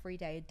every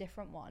day, a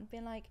different one,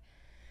 being like,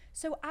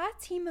 so our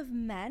team of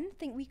men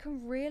think we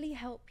can really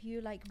help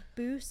you like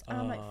boost, and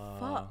I'm like,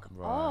 fuck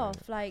right.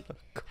 off. Like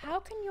how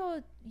can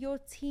your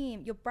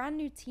team, your brand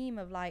new team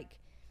of like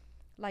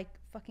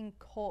fucking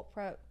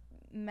corporate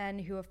men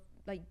who are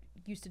like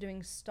used to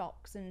doing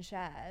stocks and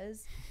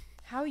shares,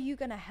 how are you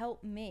gonna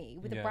help me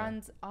with the Yeah.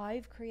 brands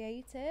I've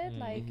created?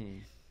 Like,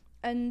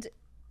 and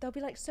they'll be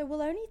like, so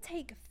we'll only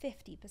take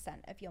 50%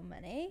 of your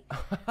money,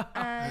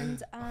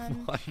 and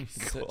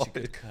Such a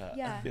good cut.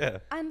 yeah. Yeah.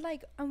 And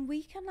like, and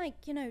we can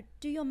like, you know,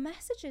 do your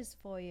messages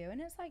for you. And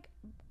it's like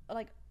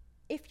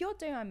if you're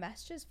doing my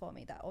messages for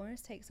me, that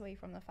almost takes away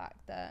from the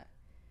fact that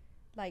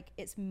like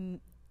it's me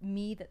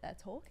that they're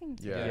talking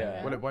to. Yeah. you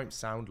know? Well, it won't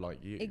sound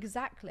like you.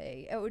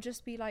 Exactly. It would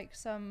just be like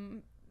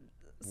some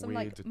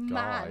like Weird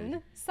man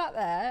guy. sat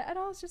there, and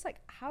I was just like,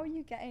 how are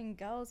you getting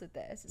girls with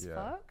this? It's Yeah.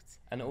 fucked.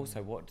 And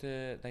also, what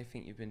do they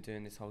think you've been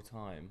doing this whole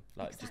time?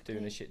 Like just doing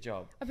a Exactly. shit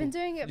job? I've been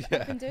doing it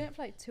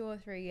for like 2 or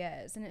 3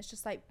 years, and it's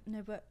just like,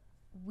 no, but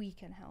we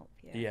can help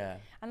you. Yeah.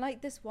 And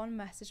like this one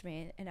messaged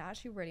me, and it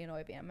actually really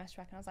annoyed me. I messaged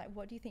back and I was like,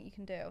 what do you think you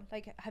can do?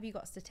 Like, have you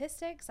got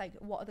statistics? Like,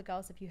 what other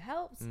girls have you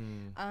helped?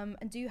 And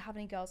do you have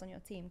any girls on your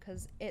team?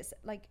 Because it's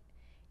like,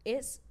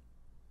 it's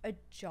a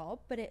job,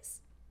 but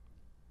it's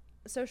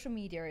social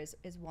media is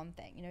one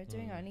thing, you know.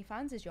 Doing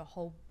OnlyFans is your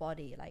whole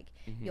body, like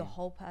your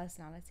whole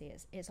personality.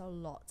 It's a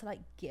lot to like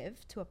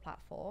give to a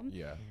platform.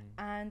 Yeah.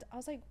 And I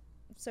was like,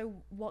 so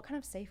what kind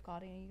of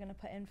safeguarding are you going to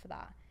put in for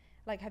that?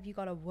 Like, have you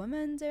got a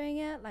woman doing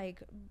it?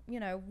 Like, you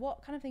know,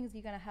 what kind of things are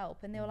you going to help?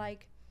 And they were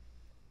like,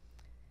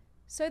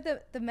 so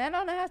the men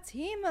on our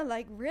team are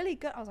like really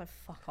good. I was like,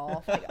 fuck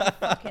off. Like, I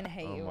fucking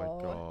hate Oh you my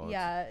all. God.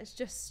 Yeah, it's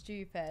just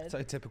stupid.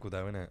 So typical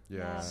though, isn't it? Yeah.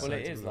 Yeah. Well, So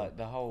it is typical. like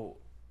the whole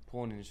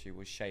porn industry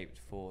was shaped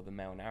for the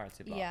male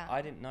narrative. Like, Yeah.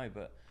 I didn't know,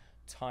 but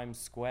Times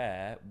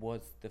Square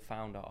was the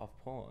founder of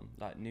porn.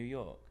 Like New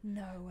York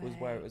No way. was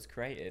where it was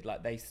created.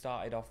 Like they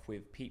started off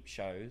with peep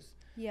shows.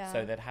 Yeah.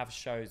 So they'd have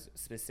shows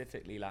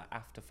specifically like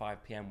after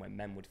 5 p.m. when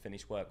men would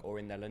finish work or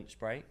in their lunch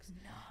breaks.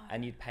 No.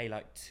 And you'd pay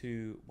like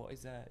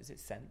is it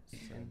cents?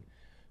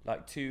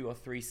 Like 2 or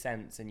 3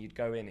 cents, and you'd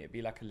go in. It'd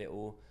be like a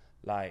little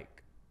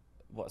like,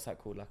 what's that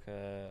called? Like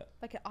a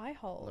Like an eye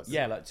hole.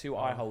 yeah, like 2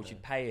 eye holes. okay.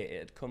 You'd pay it.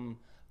 It'd come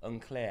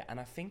unclear, and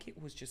I think it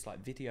was just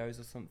like videos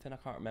or something. I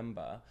can't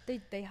remember.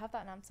 They have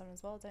that in Amsterdam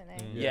as well, don't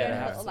they? Yeah, You go they in a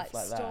have little like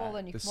stuff like stall, that.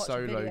 and you The can watch a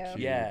solo video. cube.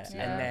 Yeah,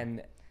 Yeah. and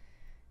then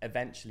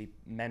eventually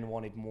men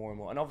wanted more and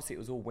more, and obviously it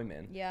was all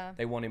women. Yeah.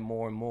 They wanted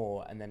more and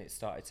more, and then it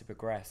started to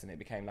progress, and it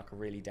became like a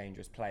really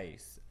dangerous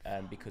place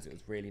because it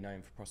was really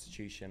known for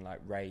prostitution, like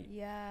rape.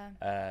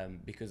 Yeah.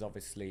 Because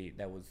obviously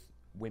there was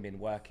women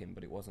working,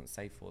 but it wasn't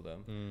safe for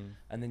them.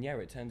 And then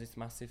it turned this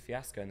massive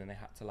fiasco, and then they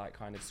had to like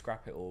kind of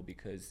scrap it all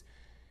because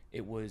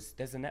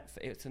it's a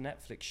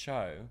Netflix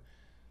show,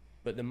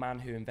 but the man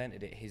who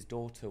invented it, his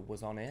daughter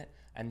was on it,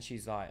 and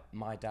she's like,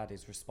 my dad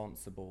is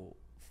responsible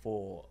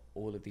for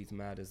all of these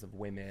murders of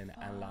women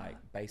and like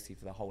basically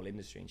for the whole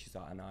industry, and she's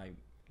like, and I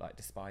like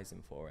despise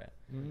him for it.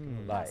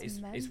 Like That's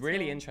it's really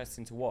mental.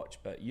 interesting to watch,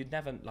 but you'd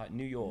never like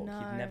New York, No.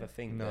 you'd never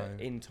think No. that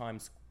in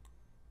Times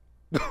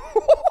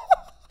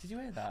Did you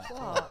hear that?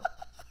 What?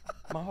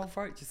 My whole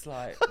throat just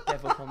like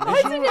gave up on me. I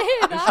didn't hear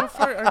Is your that.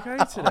 throat okay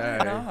today?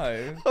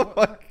 No. Oh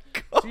my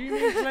God. Do you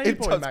mean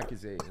Playboy does-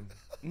 magazine?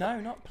 No,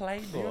 not Do you know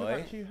Playboy.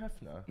 about Hugh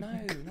Hefner? No,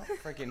 not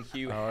friggin'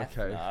 Hugh Oh,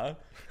 okay. Hefner.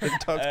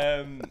 It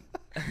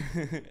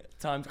does.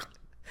 Times.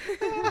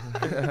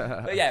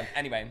 But yeah,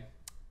 anyway,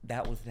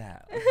 that was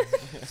that.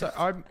 So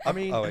I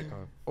mean, Oh, wait, go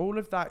on. all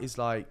of that is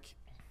like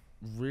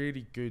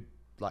really good,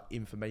 like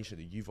information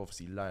that you've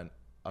obviously learned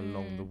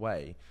along the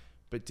way.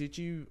 But did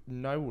you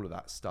know all of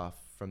that stuff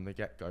from the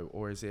get-go,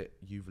 or is it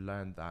you've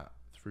learned that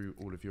through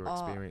all of your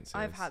experiences?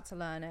 I've had to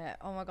learn it.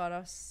 Oh my God, I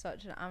was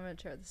such an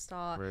amateur at the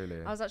start.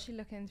 Really? I was actually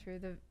looking through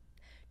the...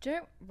 Do you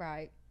know,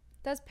 right,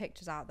 there's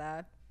pictures out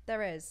there.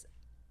 There is.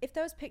 If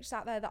there was pictures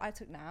out there that I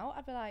took now,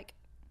 I'd be like,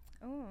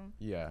 oh,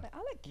 Yeah. like, I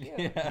look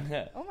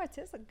cute. Oh, my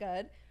tits look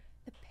good.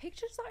 The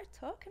pictures that I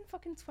took in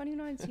fucking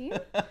 2019,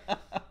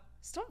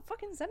 stop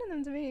fucking sending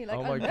them to me. Like,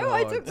 Oh I my know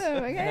I God. took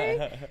them,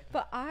 okay?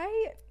 But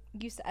I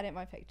used to edit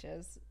my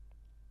pictures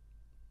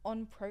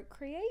on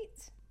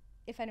Procreate,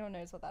 if anyone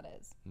knows what that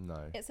is.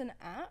 No. It's an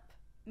app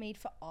made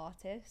for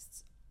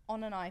artists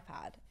on an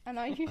iPad, and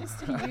I used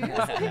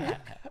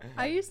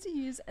to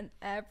use an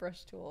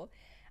airbrush tool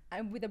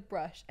and with a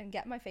brush and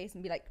get my face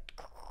and be like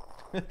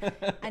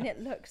and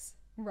it looks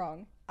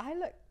wrong. I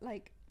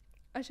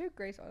showed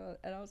Grace one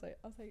and I was like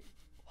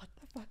what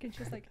the fuck, and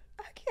she's like,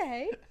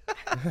 okay.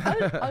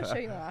 I'll show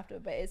you one after,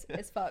 but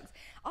it's fucked.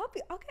 I'll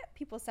get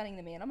people sending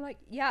them to me and I'm like,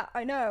 yeah,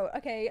 I know,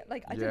 okay,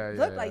 like I didn't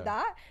look like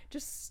that,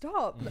 just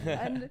stop.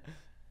 And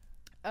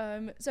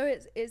so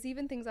it's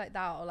even things like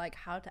that, or like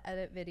how to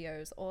edit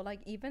videos, or like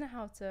even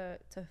how to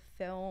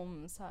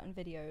film certain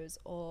videos,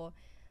 or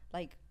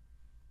like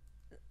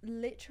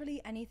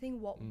literally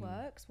anything, what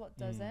works, what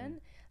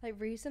doesn't. Like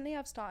recently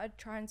I've started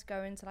trying to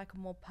go into like a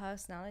more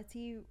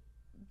personality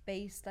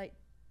based like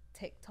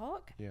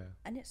TikTok,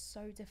 and it's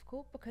so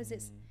difficult because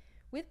it's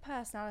with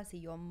personality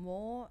you're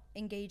more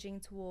engaging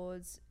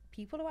towards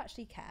people who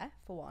actually care,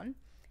 for one,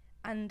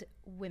 and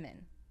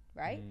women,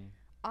 right?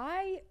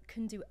 I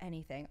can do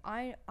anything.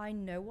 I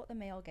know what the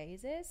male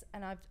gaze is,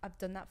 and I've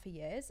done that for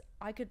years.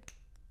 I could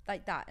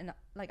like that, and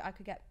like I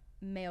could get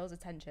males'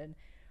 attention.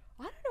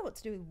 I don't know what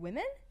to do with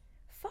women.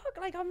 Fuck,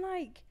 like I'm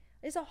like,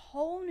 it's a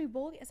whole new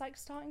ball. It's like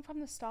starting from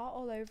the start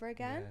all over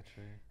again. Yeah,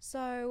 true.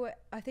 So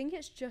I think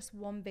it's just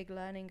one big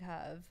learning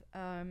curve,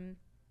 and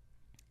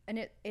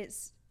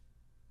it's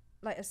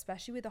like,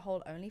 especially with the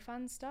whole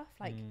OnlyFans stuff,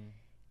 like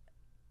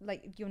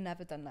you're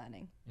never done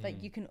learning. Like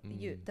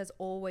there's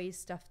always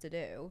stuff to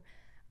do.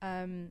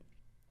 And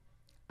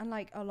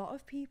like a lot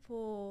of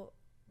people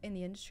in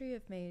the industry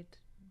have made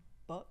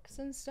books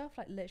and stuff,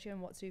 like literally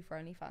on what to do for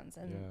OnlyFans,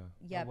 and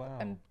Oh, wow.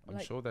 and I'm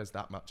like, sure there's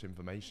that much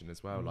information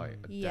as well. Like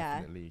Yeah.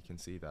 definitely you can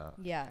see that.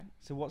 yeah.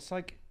 So what's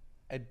like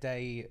a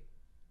day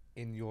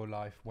in your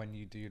life when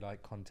you do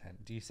like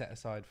content? Do you set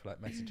aside for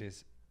like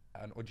messages,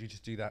 or do you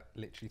just do that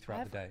literally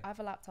throughout the day? I have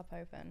a laptop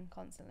open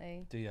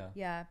constantly. Do you?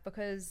 Yeah,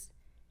 because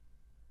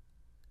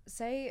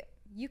say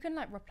you can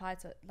like reply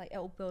to, like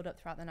it'll build up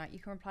throughout the night. You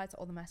can reply to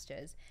all the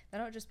messages.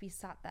 They'll not just be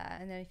sat there,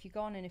 and then if you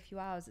go on in a few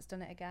hours, it's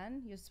done it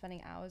again. You're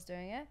spending hours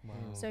doing it. Wow.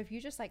 So if you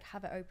just like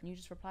have it open, you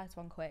just reply to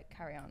one quick,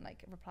 carry on.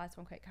 Like reply to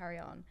one quick, carry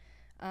on.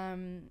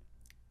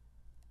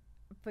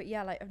 But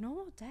yeah, like a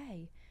normal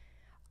day,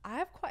 I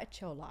have quite a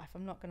chill life.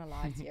 I'm not gonna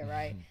lie to you,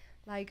 right?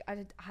 Like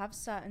I have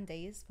certain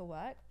days for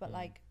work, but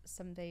like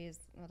some days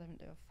I don't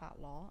do a fat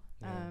lot.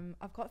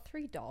 I've got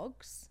 3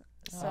 dogs,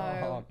 so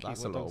cute.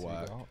 That's What a lot dogs of have you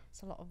work. got?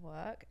 it's a lot of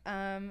work.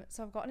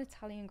 So I've got an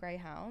Italian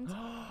Greyhound.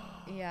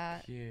 Yeah,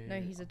 Cute.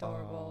 no, he's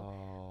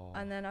adorable. Oh.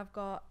 And then I've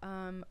got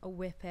a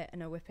Whippet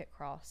and a Whippet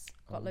Cross.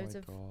 Got Oh loads my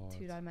of God.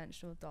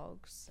 2-dimensional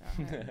dogs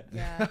at home.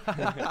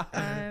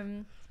 Yeah.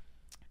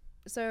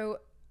 So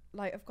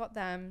like I've got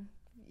them,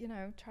 you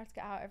know, try to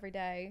get out every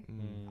day.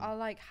 I'll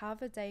like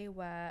have a day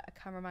where a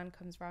cameraman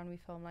comes around, we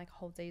film like a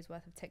whole day's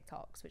worth of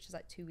TikToks, which is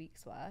like 2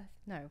 weeks worth.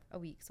 No, a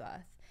week's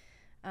worth.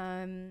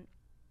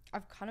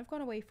 I've kind of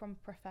gone away from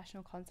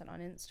professional content on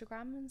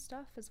Instagram and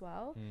stuff as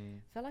well.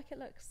 I feel like it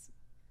looks,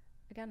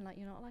 again, like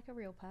you're not like a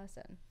real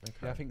person.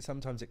 Yeah, I think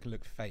sometimes it can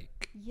look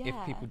fake if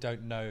Yeah. people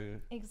don't know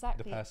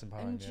Exactly. the person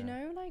behind. And you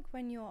know, like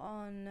when you're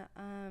on,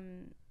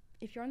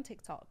 if you're on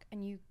TikTok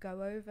and you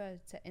go over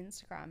to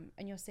Instagram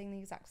and you're seeing the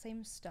exact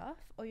same stuff,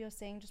 or you're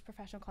seeing just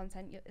professional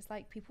content, it's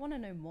like people want to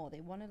know more.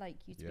 They want to like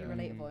you to be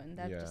relatable, and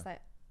they're just like,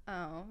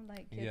 oh,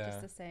 like you're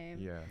just the same.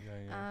 Yeah.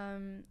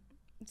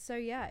 So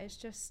yeah, it's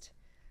just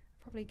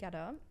probably get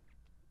up.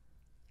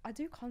 I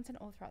do content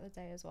all throughout the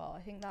day as well.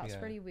 I think that's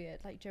really weird.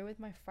 Like Joe with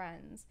my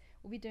friends,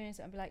 we'll be doing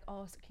something and be like,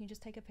 oh, so can you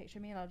just take a picture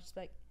of me? And I'll just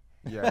be like,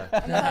 Yeah.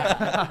 and they're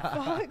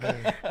like,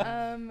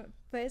 fuck.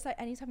 But it's like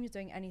anytime you're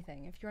doing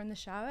anything, if you're in the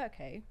shower,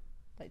 okay,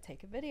 like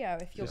take a video.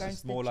 If you're going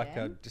to the more like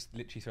gym, just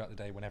literally throughout the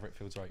day, whenever it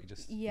feels right, you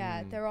just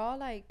there are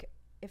like,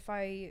 if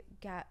I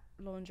get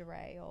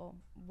lingerie or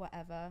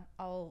whatever,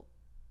 I'll,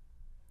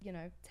 you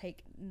know,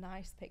 take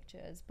nice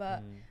pictures.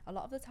 But a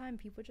lot of the time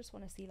people just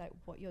want to see like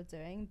what you're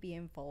doing, be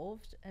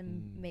involved,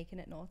 and making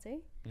it naughty.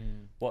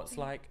 What's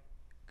like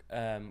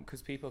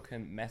because people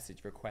can message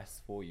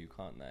requests for you,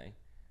 can't they?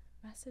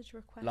 Message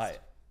request. Like,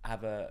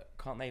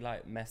 can't they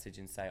like message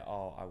and say,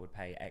 oh, I would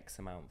pay X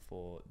amount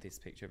for this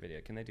picture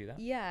video? Can they do that?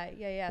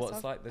 Yeah.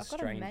 What's so like the I've got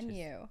a strangest-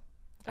 menu.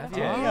 Have I've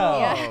you? got a- Oh,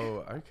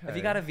 yeah. okay. Have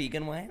you got a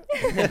vegan one?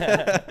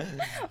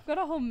 I've got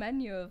a whole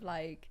menu of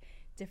like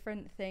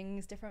different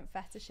things, different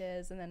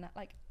fetishes, and then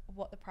like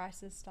what the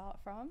prices start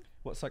from.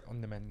 What's like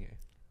on the menu?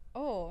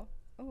 Oh,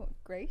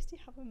 Grace, do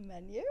you have a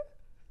menu?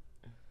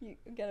 You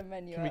get a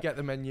menu. Can we get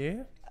the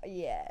menu?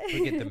 Yeah.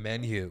 We get the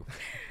menu.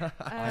 Um,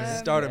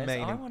 Start a Yes,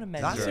 main. I want a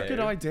menu. That's a good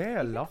Right. idea.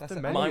 I love That's the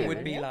a- menu. Mine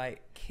would be Yeah.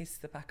 like, kiss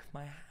the back of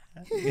my hand.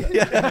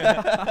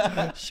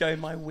 Show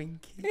my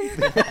winky.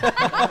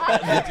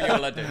 That's literally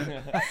all I do.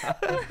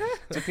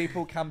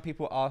 Can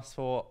people ask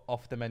for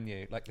off the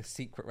menu, like the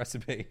secret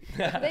recipe?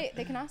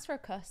 they can ask for a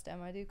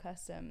custom. I do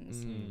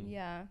customs. Mm.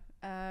 Yeah.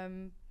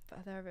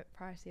 But they're a bit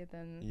pricier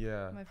than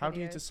Yeah. my How do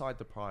you videos. decide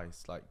the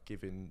price, like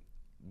given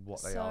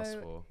what they ask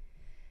So- for?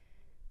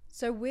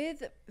 So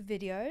with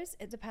videos,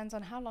 it depends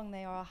on how long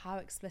they are, how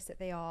explicit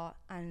they are,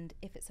 and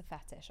if it's a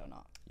fetish or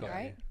not. Got you.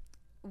 Right?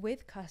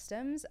 With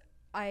customs,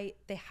 they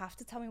have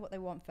to tell me what they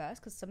want first,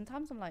 because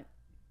sometimes I'm like,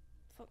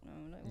 fuck no,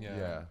 like, Yeah.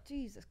 Yeah.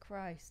 Jesus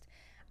Christ.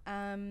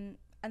 And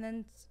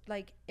then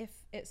like if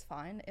it's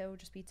fine, it'll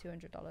just be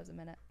 $200 a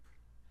minute.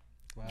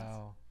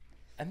 Wow.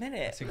 A minute.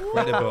 That's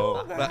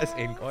incredible. That is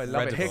incredible. Oh, I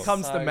love it. Here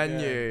comes So the good.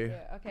 menu.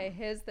 Yeah, okay,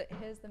 here's the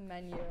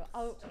menu.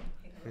 I'll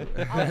read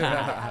it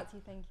out to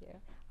you. Thank you.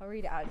 I'll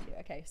read it out to you.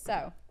 Okay,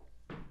 so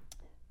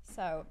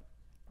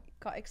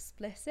got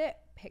explicit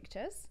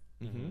pictures,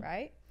 Mhm.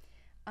 right?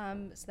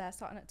 So they're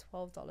starting at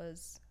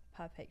 $12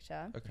 per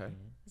picture. Okay.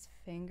 There's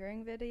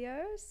fingering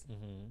videos,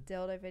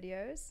 dildo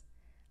videos,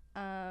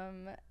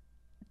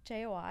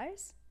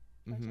 JOIs.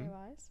 What Mhm.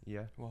 JOIs?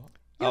 Yeah. What?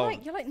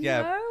 You're like,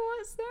 yeah. no,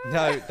 what's that?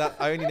 No, that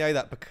I only know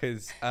that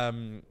because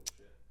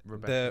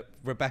Rebecca. the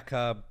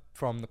Rebecca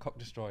from the Cock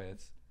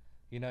Destroyers.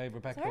 You know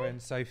Rebecca Sorry?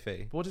 and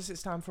Sophie. What does it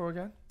stand for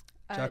again?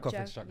 Jerk off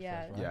instructions,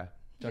 Yeah. right? Yeah.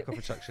 Jerk off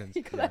instructions.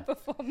 You got that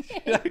before me.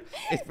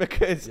 It's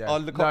because Yeah.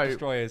 on the Cock No.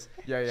 Destroyers,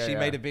 Yeah. she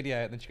made a video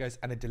and then she goes,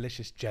 and a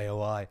delicious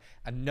JOI.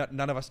 And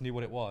none of us knew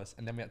what it was.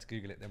 And then we had to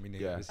Google it. Then we knew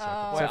Yeah. it was jerk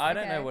off. Oh, Wait, I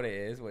don't know okay. what it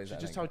is. What is She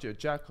that? just then? told you a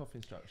jerk off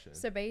instruction.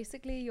 So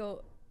basically,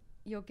 you'll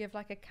give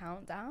like a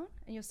countdown,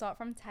 and you'll start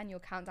from 10. You'll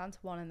count down to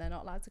 1, and they're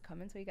not allowed to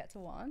come until you get to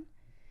 1.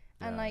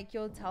 And Yeah. like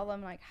you'll tell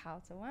them like how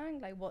to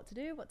wank, like what to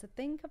do, what to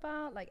think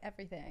about, like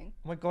everything.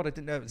 Oh my God, I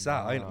didn't know it was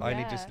that. I No.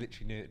 only Yeah. just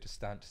literally knew it just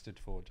stood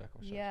for jerk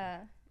off instructions.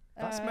 Yeah.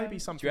 That's maybe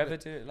something. Do you ever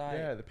that- do it like?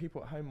 yeah, the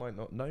people at home might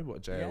not know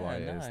what JOI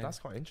Yeah, is. no. That's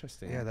quite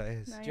interesting. Yeah, that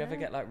is. No, Do you ever yeah.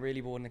 get like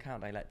really bored in the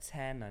countdown, like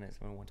 10, and it's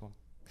 1 to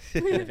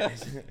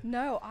 1?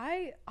 No,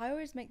 I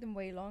always make them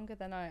way longer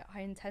than I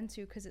intend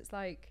to, because it's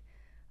like,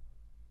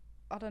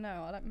 I don't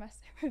know, I like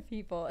messing with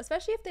people,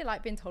 especially if they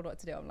like being told what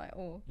to do. I'm like,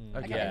 oh, I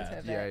Okay. get Yeah. into it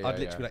a bit. Yeah, I'd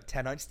literally be like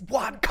 10. I just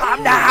One,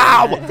 come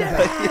now!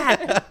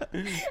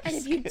 And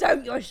if you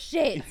don't, you're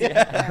shit.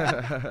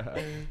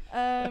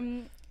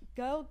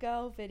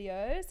 Girl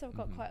videos. So I've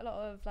got quite a lot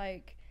of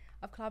like,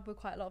 I've collabed with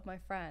quite a lot of my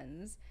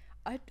friends.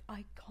 I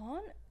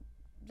can't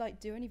like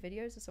do any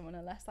videos with someone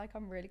unless like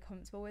I'm really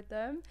comfortable with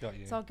them. got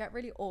you. So I'll get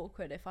really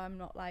awkward if I'm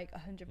not like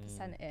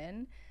 100%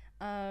 in.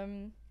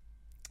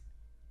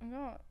 I've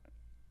got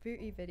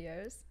booty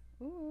videos.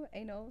 Ooh,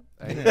 anal.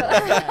 Really?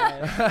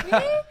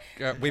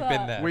 We've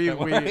been there. we don't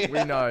worry.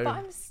 know. But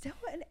I'm still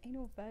an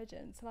anal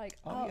virgin. So like,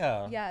 Oh,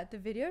 yeah. yeah. The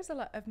videos are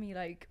like of me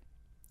like.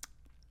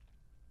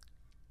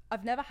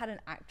 I've never had an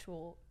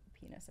actual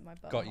penis in my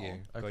butt. Got you.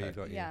 Okay.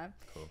 Got you. Yeah.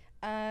 Cool.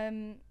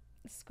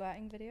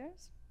 Squirting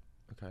videos.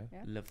 Okay.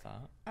 Yeah. Love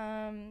that.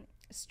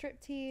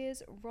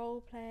 Striptease, role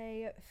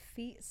play,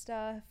 feet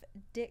stuff,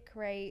 dick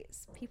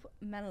rates.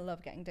 Men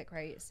love getting dick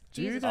rates.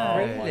 Do Jesus they?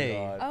 Christ. Really?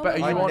 Oh But are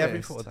my you God. honest?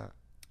 never thought of that.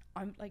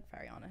 I'm like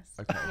very honest.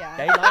 Okay. Yeah.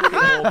 They like it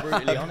more brutally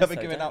I've honest. never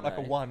though, given don't out like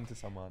a they? 1 to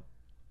someone.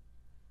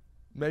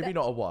 Maybe That-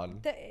 not a 1.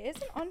 There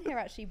isn't on here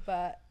actually,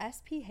 but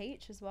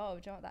SPH as well.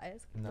 Do you know what that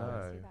is?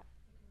 No. See that?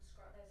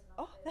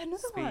 Oh, another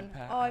Speed one.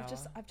 per Oh, I've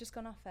hour. just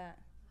gone off it.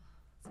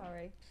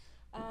 Sorry.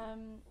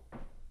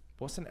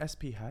 What's an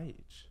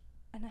SPH?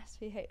 An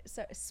SPH.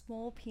 So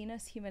small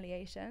penis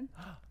humiliation.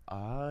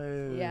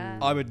 Oh. Yeah.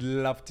 I would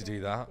love to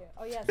do that.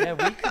 Oh yes. Yeah,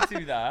 we could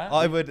do that.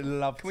 I would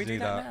love Can we to do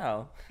that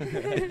now?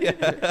 Get it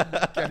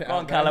Go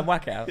on, out Callum,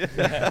 whack out.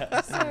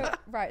 So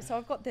right, so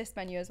I've got this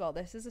menu as well.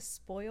 This is a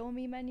spoil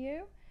me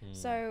menu.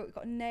 So we've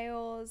got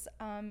nails,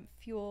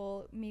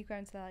 fuel, me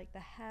going to like the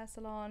hair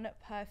salon,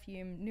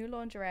 perfume, new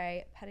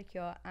lingerie,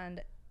 pedicure,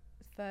 and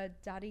for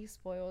daddy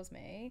spoils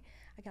me,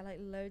 I get like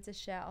loads of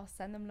shit. I'll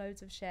send them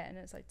loads of shit, and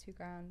it's like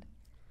 $2,000.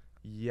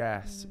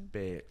 Yes,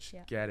 bitch.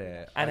 Yeah. Get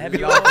it. And I have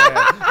you- love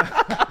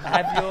it.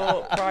 Have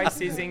your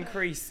prices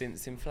increased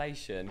since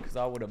inflation? Because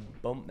I would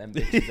have bumped them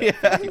bitches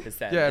up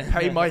 50%. Yeah,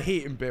 pay my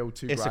heating bill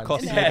 $2 It's a grand.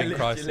 cost of Yeah, living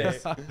crisis.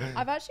 literally.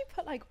 I've actually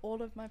put like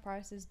all of my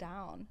prices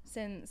down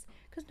since,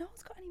 because no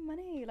one's got any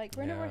money. Like,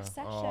 we're in a Yeah.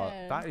 recession.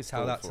 Oh, that is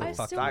Tell that to thoughtful. I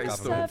fuck still That want is to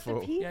serve the thoughtful.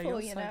 people, Yeah,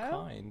 you're you so know?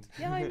 kind.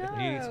 Yeah, I know.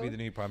 You need to be the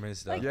new prime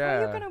minister. Like, Yeah. oh,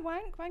 you're gonna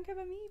wank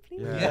over me,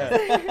 please.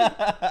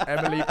 Yeah.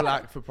 Emily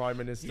Black for Prime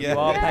Minister. Yeah. You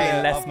are Yeah.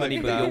 paying less I'll money,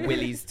 take but your that.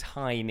 willy's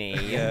tiny.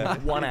 Yeah.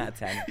 1 out of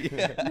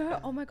 10. No,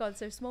 oh my god.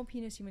 So small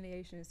penis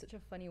humiliation is such a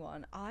funny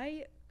one.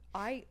 I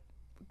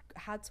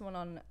had someone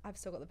on. I've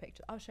still got the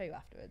picture. I'll show you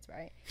afterwards,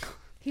 right?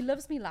 He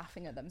loves me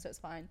laughing at them, so it's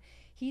fine.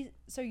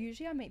 So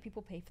usually I make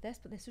people pay for this,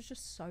 but this was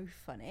just so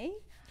funny.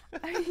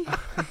 he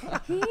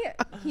So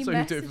you do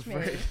it messaged for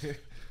me. free.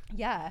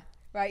 Yeah,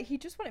 right. He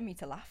just wanted me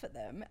to laugh at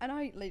them, and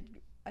I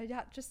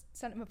had just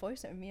sent him a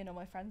voice note of me and all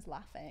my friends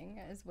laughing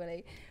at his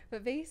willy.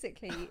 But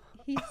basically,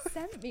 he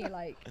sent me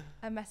like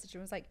a message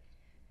and was like,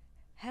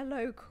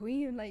 "Hello,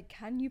 Queen. Like,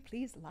 can you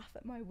please laugh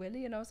at my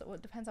willy?" And I was like, "Well,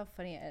 it depends how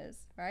funny it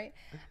is, right?"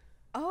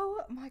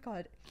 Oh my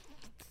god,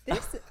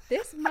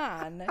 this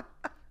man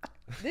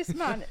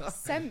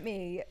sent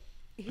me.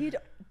 He'd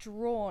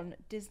drawn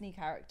Disney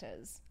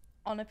characters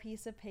on a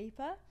piece of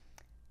paper,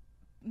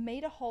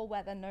 made a hole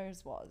where their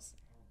nose was,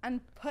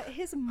 and put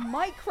his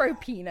micro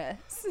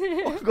penis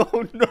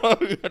Oh no,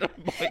 a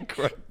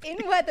micro. in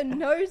where the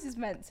nose is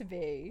meant to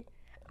be.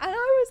 And I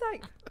was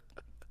like,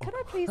 "Can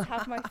I please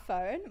have my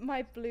phone,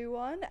 my blue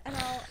one, and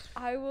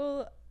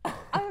I'll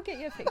get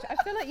you a picture." I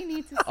feel like you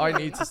need to see. I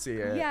need to see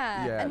it.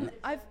 Yeah. And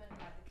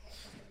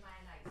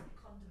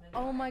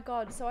oh my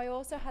god, so I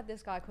also had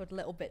this guy called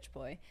Little Bitch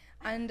Boy,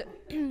 and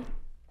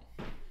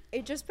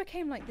it just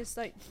became like this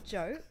like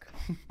joke.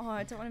 Oh,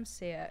 I don't want him to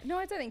see it. No,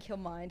 I don't think he'll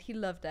mind. He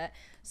loved it.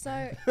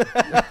 So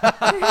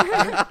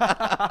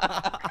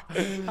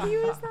he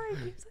was like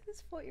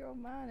this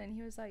 40-year-old man, and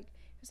he was like,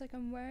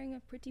 "I'm wearing a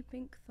pretty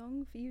pink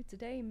thong for you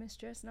today,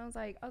 mistress." And I was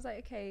like,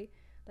 okay,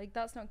 like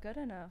that's not good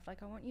enough.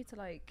 Like I want you to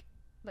like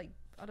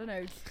I don't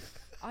know.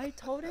 I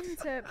told him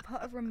to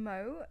put a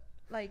remote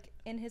like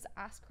in his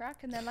ass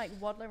crack and then like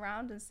waddle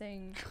around and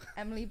sing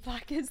 "Emily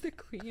Black is the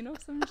Queen" or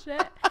some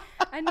shit.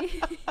 And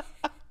he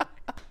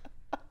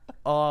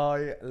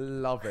I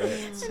love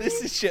it.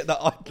 This is shit that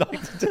I'd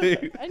like to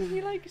do. and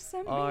he like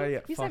sent me.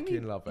 I he sent me,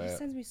 fucking love He it.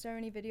 sends me so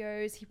many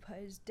videos. He put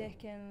his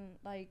dick in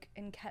like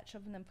in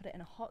ketchup and then put it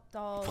in a hot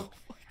dog.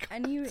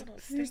 And he was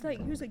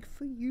like,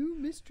 "For you,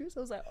 mistress." I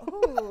was like,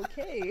 "Oh,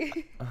 okay."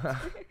 I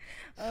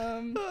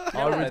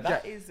No, would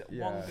that get- is one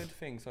yeah. good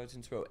thing, sorry to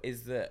interrupt,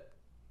 is that,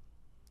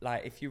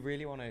 like, if you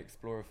really want to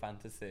explore a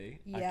fantasy,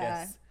 I Yeah.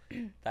 guess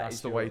That's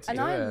is the your- way to And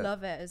do I it.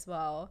 love it as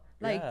well.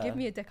 Like, Yeah. give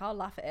me a dick, I'll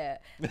laugh at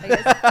it. Like,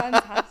 it's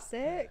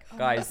fantastic. Oh my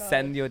Guys, God.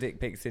 send your dick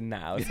pics in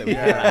now so we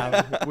can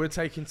Yeah, have... we're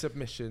taking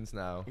submissions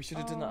now. We should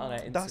have done that on our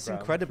Instagram. That's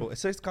incredible.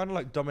 So it's kind of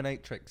like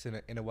dominatrix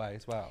in a way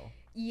as well.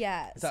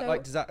 Yeah. Is that so,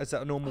 like is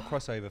that a normal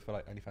crossover for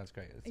like OnlyFans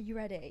creators? are you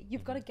ready?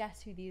 You've got to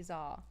guess who these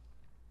are.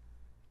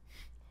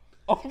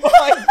 Oh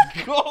my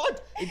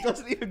god! It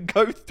doesn't even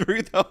go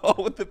through the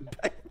hole of the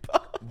paper.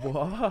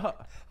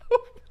 What?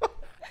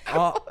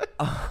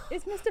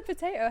 It's Mr.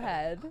 Potato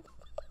Head.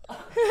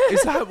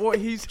 Is that what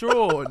he's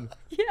drawn?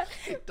 Yeah.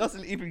 It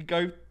doesn't even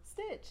go.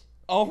 Stitch.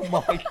 Oh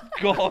my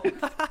god! Do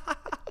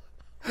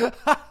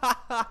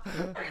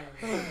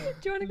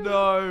you want to go?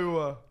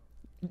 No.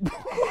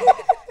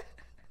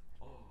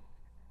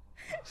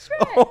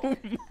 Shrek. Oh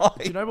my!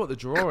 Do you know what the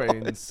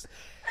drawings?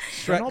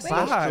 They're not Shrek's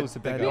bad. nostrils are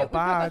They're bigger. not We've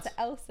not got bad. to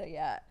Elsa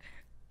yet.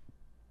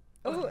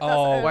 Oh,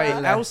 Oh, Wait,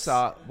 less.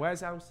 Elsa.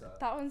 Where's Elsa?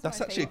 That one's That's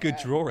my actually a good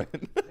favourite.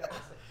 drawing.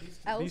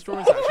 Elsa. These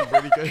drawings are actually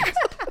really good.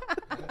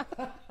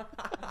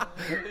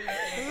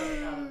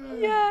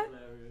 Yeah.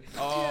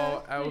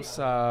 Oh,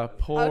 Elsa.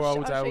 Poor I'll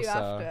old show you Elsa.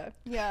 after.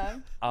 Yeah.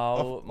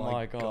 Oh, my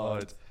my god.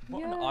 God. What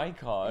Yeah. an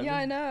icon. Yeah,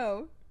 I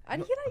know.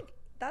 And he like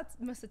that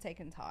must have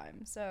taken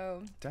time.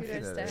 So kudos to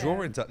Definitely. him.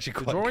 Drawing's actually The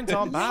quite drawings good.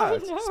 aren't I bad. know,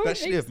 it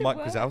Especially makes of it Mike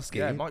worse. Wazowski.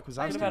 Yeah, Mike was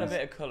Could have actually. had a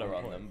bit of colour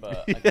on them,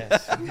 but I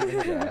guess...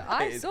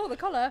 I It is- saw the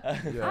colour.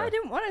 Yeah. I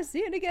didn't want to see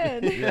it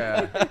again.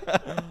 Yeah.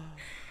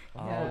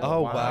 Yeah.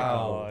 Oh, Wow.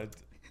 wow.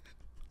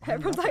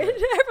 Everyone's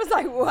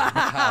like,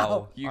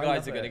 wow. You I guys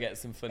love are going to it. get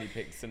some funny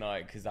pics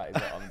tonight because that is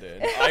what I'm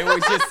doing. I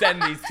always just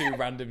send these two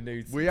random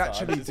nudes. We sometimes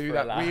actually just do for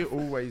a that. We laugh.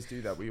 always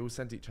do that. We all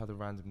send each other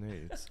random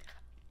nudes.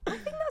 I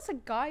think that's a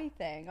guy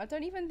thing. I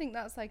don't even think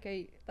that's like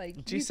a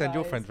like. Do you send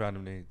your guys. friends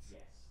random nudes?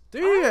 Do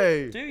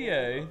you? Do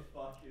you?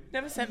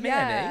 Never sent me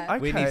Yeah. any.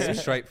 We need Okay. some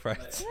straight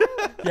friends.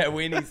 Yeah,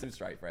 we need some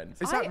straight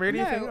friends. Is that really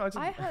a thing? I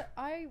didn't-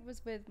 I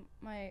was with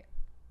my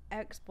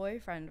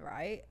ex-boyfriend,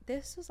 right?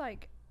 This was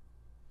like,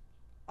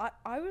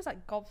 I was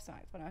like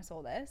gobsmacked when I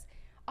saw this.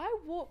 I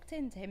walked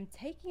into him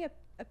taking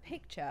a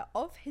picture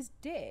of his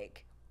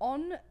dick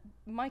on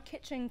my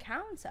kitchen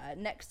counter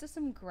next to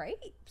some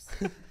grapes.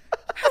 And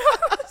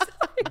I was like,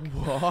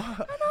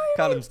 What?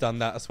 Callum's done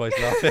that. That's why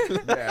he's laughing.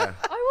 Yeah.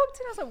 I walked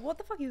in, I was like, what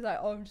the fuck? He was like,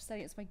 oh, I'm just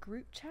saying it's my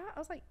group chat. I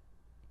was like,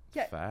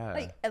 yeah, Fair.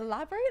 like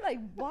elaborate, like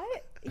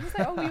what? He was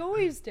like, oh, we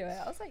always do it.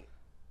 I was like,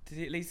 Did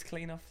he at least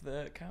clean off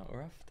the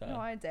counter after? no,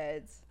 I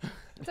did. I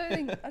don't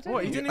think. What? think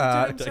He he- didn't even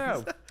do it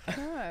himself?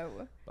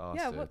 No.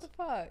 Yeah, what the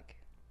fuck?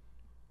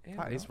 Ew,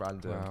 That is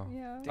random. Wow.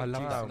 Yeah. dick I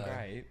love juice that and though.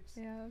 grapes.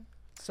 Yeah.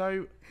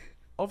 So,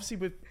 obviously,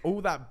 with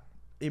all that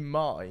in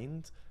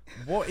mind,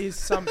 what is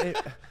something?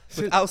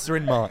 With Elsa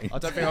in mind. I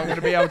don't think I'm going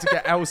to be able to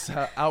get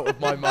Elsa out of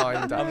my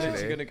mind. I'm literally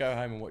Actually, gonna go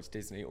home and watch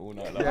Disney all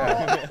night long.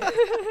 yeah.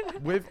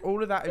 With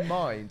all of that in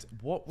mind,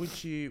 what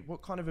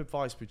kind of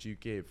advice would you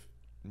give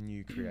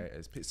new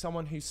creators?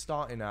 Someone who's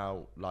starting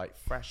out, like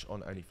fresh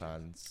on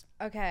OnlyFans.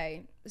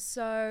 Okay,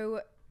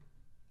 so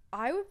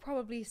I would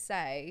probably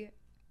say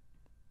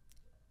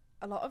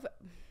a lot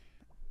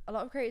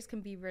of creators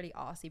can be really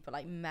arsey, but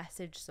like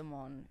message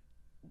someone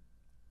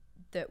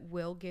that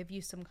will give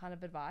you some kind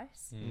of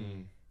advice.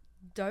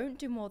 Don't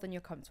do more than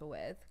you're comfortable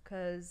with,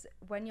 because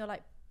when you're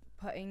like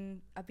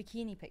putting a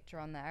bikini picture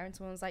on there and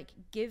someone's like,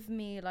 give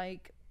me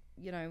like,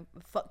 you know,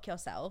 fuck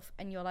yourself,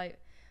 and you're like,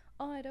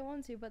 oh, I don't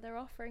want to, but they're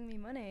offering me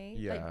money.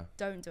 Yeah. Like,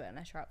 don't do it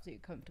unless you're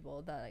absolutely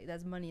comfortable. Like,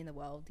 there's money in the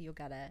world, you'll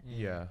get it.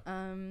 Yeah.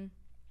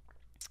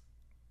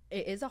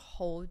 It is a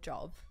whole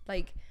job.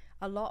 Like,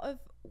 a lot of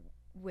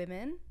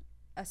women,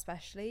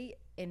 especially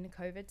in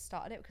COVID,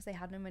 started it because they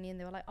had no money and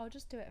they were like, I'll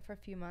just do it for a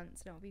few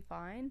months and it'll be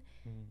fine.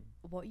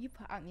 What you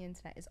put out on the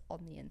internet is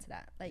on the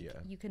internet. Like,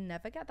 you can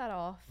never get that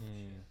off.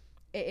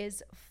 It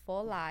is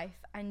for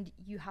life, and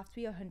you have to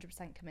be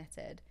 100%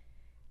 committed.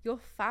 Your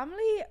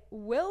family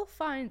will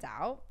find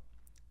out.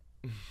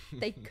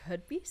 They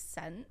could be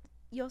sent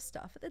your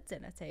stuff at the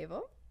dinner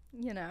table.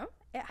 You know,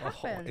 it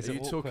happens. Are you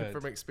talking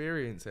from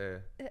experience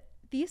here?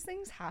 These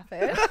things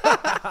happen.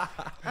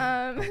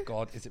 Oh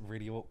God, is it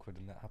really awkward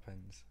when that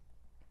happens?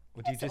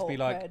 Or do you It's just be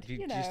like, awkward, do you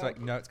you just know. like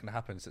know it's gonna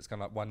happen? So it's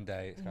gonna like one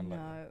day, it's gonna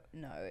like,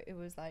 No, it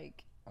was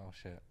like, oh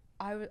shit.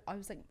 I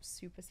was like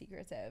super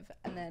secretive,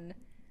 and then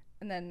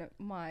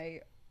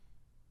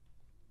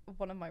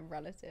one of my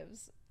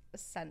relatives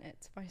sent it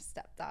to my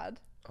stepdad.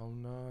 Oh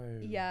no.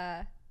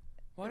 Yeah,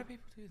 Why do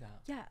people do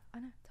that? yeah, I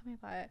know. Tell me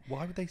about it.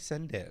 Why would they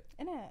send it?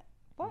 Innit?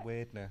 What?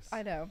 Weirdness.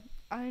 I know,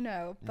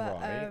 but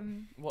Right.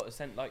 What,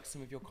 sent like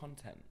some of your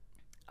content?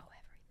 oh,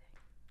 everything.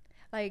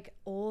 Like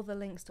all the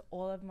links to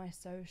all of my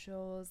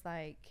socials,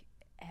 like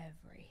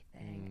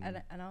everything.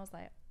 And I was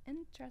like,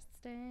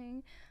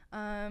 interesting.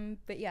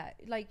 But yeah,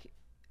 like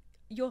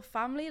your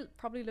family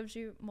probably loves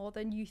you more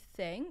than you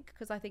think,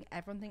 because I think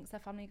everyone thinks their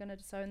family are going to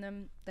disown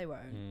them. They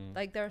won't.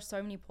 Like, there are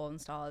so many porn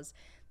stars.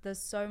 There's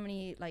so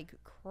many like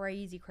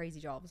crazy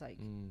jobs.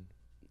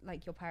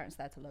 Like your parents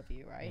there to love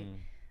you, right?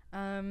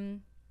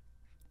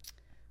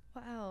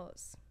 What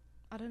else?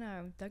 I don't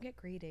know. Don't get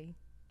greedy.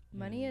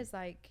 Money is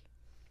like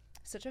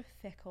such a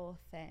fickle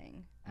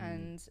thing,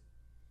 and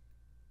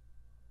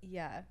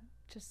yeah,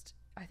 just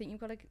I think you've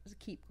got to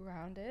keep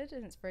grounded,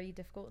 and it's really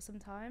difficult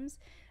sometimes,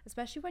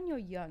 especially when you're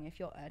young. If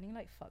you're earning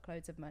like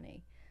fuckloads of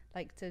money,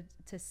 like to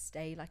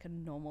stay like a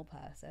normal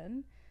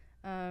person.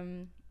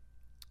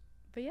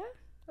 But yeah,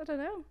 I don't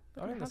know.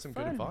 I think that's some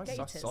good fun. advice. Get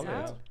your That's tits solid.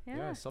 out.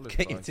 Yeah. Solid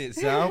Get your advice.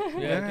 tits out.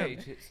 Get your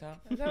tits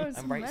out. Go with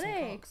some break some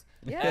money. cocks.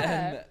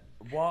 Yeah.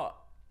 What,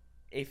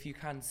 if you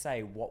can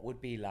say, what would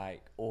be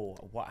like, or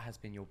what has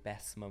been your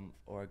best month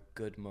or a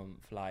good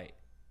month, like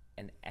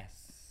an A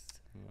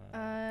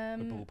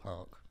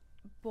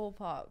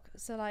ballpark.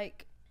 So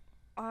like,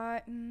 oh,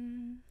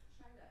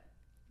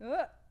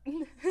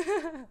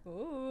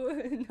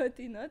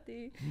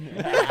 naughty.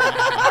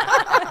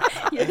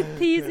 You're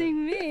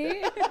teasing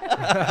me.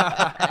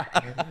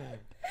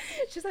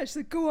 She's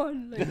like, go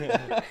on.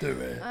 Like, Do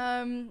it.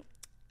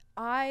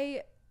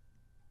 I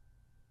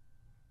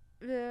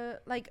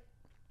like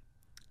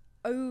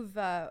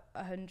over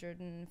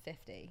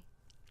 150.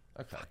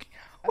 Okay.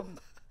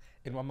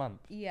 In 1 month.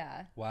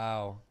 Yeah,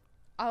 Wow.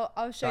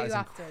 I'll show That you is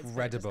afterwards.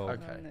 incredible.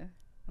 Just Okay.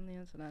 on the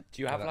internet.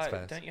 Do you have that's like,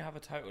 fast. don't you have a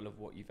total of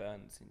what you've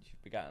earned since you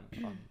began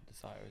on the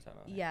site, or is that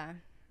not it? Yeah,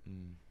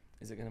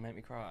 Is it going to make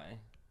me cry?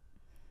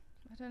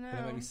 I don't Gonna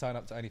make know. me sign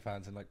up to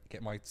OnlyFans and like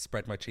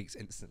spread my cheeks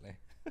instantly.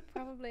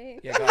 Probably.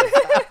 Yeah, guys,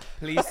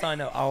 please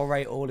sign up. I'll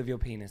rate all of your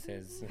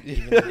penises,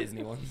 even the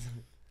Disney ones.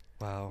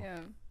 Wow. Yeah.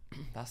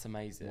 That's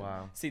amazing.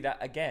 Wow. See, that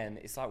again,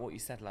 it's like what you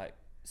said, like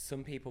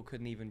some people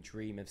couldn't even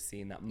dream of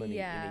seeing that money in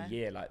Yeah. a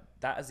year. Like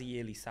that as a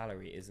yearly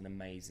salary is an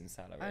amazing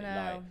salary. I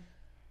know. Like,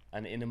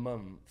 and in a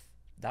month,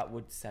 that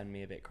would send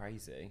me a bit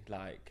crazy.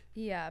 Like,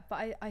 Yeah,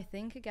 but I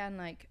think again,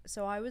 like,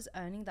 so I was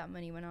earning that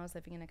money when I was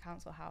living in a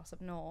council house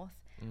up north,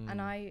 and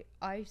I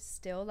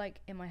still, like,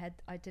 in my head,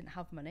 I didn't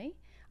have money.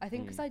 I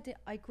think because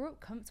I grew up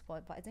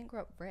comfortable, but I didn't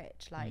grow up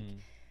rich, like,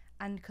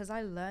 and because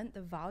I learned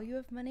the value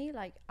of money,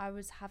 like, I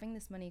was having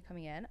this money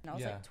coming in, and I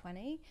was like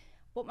 20,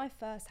 bought my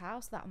first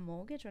house, that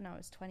mortgage when I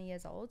was 20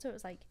 years old, so it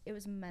was like, it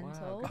was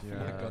mental. Oh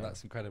my God,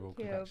 that's incredible.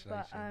 Yeah,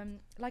 Congratulations.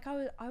 but like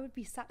I would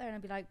be sat there and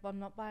I'd be like, well, I'm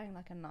not buying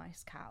like a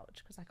nice couch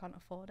because I can't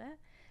afford it.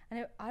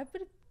 And I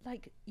would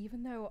like,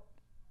 even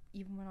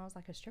when I was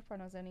like a stripper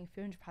and I was earning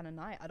 £300 a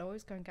night, I'd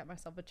always go and get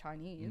myself a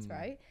Chinese,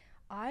 right?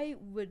 I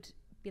would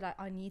be like,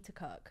 I need to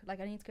cook. Like,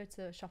 I need to go to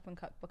the shop and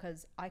cook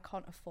because I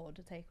can't afford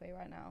a takeaway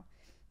right now.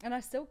 And I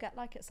still get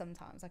like it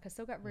sometimes. Like, I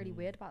still get really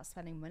weird about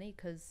spending money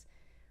because,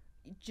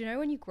 do you know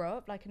when you grow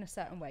up like in a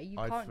certain way, you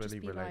can't fully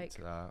just be relate like,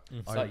 to that.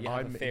 it's like you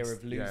have a fear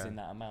of losing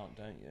that amount,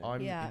 don't you?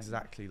 I'm Yeah.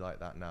 exactly like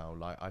that now.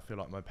 Like, I feel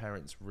like my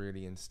parents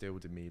really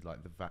instilled in me like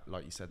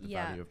like you said, the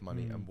Yeah. value of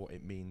money and what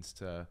it means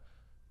to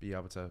be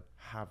able to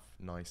have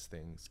nice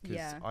things, because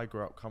Yeah. I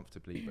grew up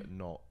comfortably but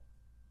not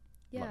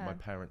like Yeah. my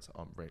parents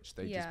aren't rich.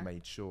 They Yeah. just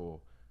made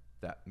sure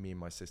that me and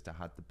my sister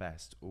had the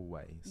best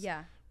always,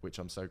 Yeah. which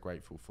I'm so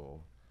grateful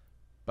for.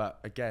 But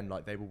again,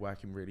 like, they were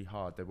working really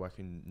hard. They're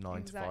working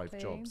 9 to 5 Exactly.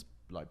 jobs,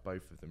 like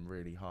both of them,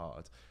 really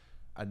hard.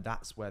 And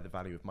that's where the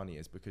value of money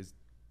is, because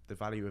the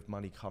value of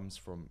money comes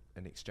from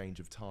an exchange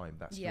of time.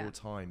 That's Yeah. your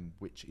time,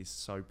 which is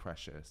so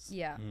precious.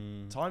 Yeah.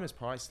 Time is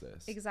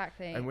priceless.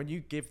 Exactly. And when you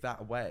give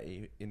that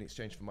away in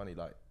exchange for money,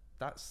 like,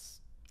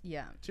 that's,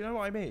 Yeah. do you know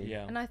what I mean?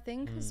 Yeah. And I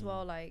think as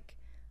well, like,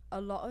 a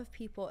lot of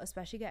people,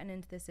 especially getting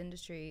into this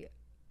industry,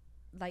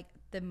 like,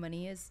 the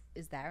money is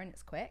there and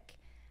it's quick,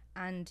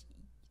 and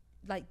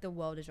like, the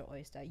world is your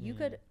oyster. You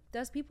could,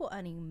 there's people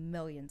earning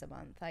millions a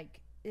month.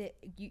 Like,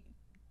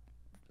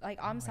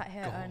 I'm sat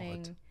here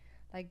earning,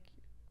 like,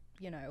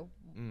 you know,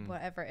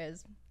 whatever it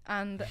is,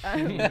 and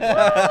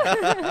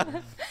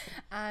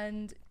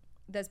and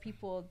there's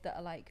people that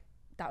are like,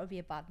 that would be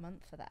a bad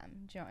month for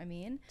them. Do you know what I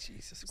mean?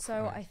 Jesus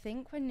So Christ. I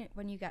think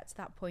when you get to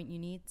that point, you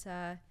need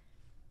to.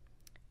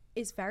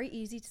 It's very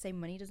easy to say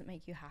money doesn't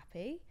make you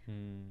happy,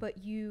 but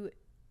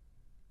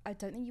I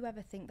don't think you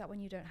ever think that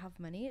when you don't have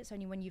money. It's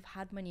only when you've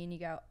had money and you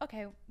go,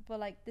 okay, well,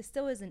 like, this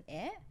still isn't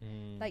it.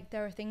 Like,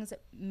 there are things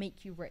that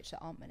make you rich that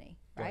aren't money,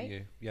 Got right?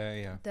 you.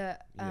 Yeah.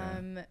 That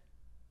Yeah.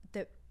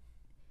 that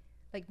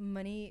like,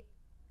 money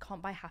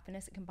can't buy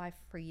happiness. It can buy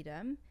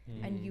freedom,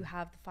 and you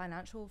have the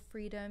financial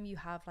freedom. You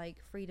have,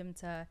 like, freedom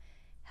to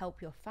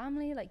help your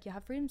family. Like, you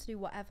have freedom to do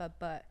whatever,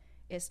 but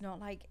it's not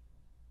like,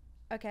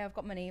 okay, I've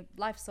got money,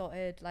 life's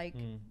sorted, like,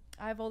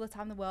 I have all the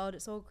time in the world,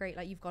 it's all great.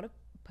 Like, you've got to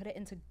put it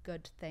into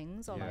good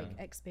things, or Yeah. like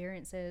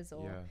experiences,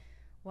 or Yeah.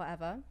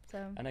 whatever.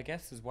 So And I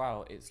guess as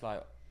well, it's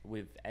like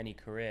with any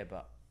career,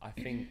 but I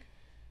think,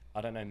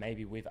 I don't know,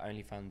 maybe with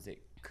OnlyFans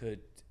it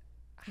could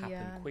happen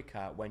Yeah.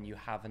 quicker when you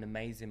have an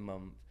amazing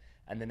month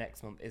and the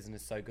next month isn't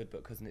as so good,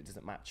 but because it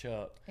doesn't match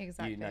up,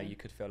 Exactly. you know, you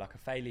could feel like a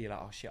failure. You're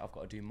like, oh shit, I've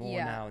got to do more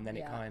Yeah, now. And then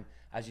it yeah.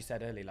 as you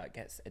said earlier, like,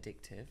 gets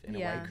addictive in a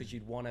way, Yeah. because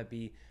you'd want to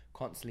be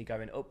constantly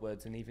going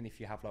upwards. And even if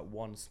you have like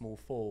one small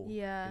fall,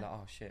 Yeah. you're like,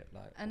 oh shit.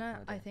 Like, and what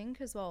can I do?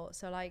 think as well,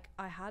 so like,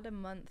 I had a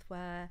month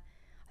where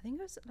I think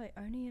it was like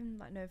only in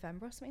like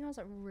November or something, I was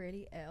like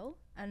really ill,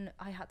 and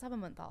I had to have a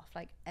month off,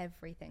 like,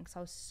 everything, because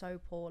I was so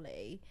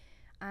poorly,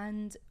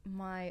 and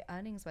my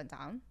earnings went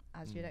down,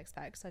 as you'd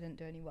expect, because I didn't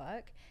do any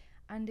work.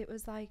 And it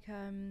was like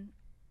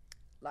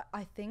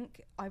I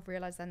think I've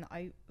realized then that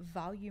I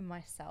value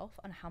myself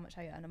on how much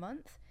I earn a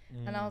month,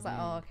 and I was like,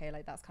 oh, okay,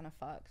 like, that's kind of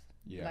fucked.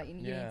 Yeah. Like, you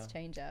Yeah. need to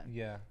change it.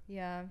 Yeah.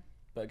 Yeah.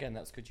 But again,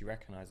 that's good you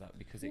recognise that,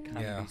 because it Yeah.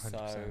 can Yeah, be so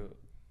 100%.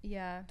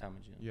 Yeah.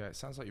 damaging. Yeah, it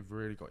sounds like you've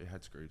really got your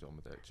head screwed on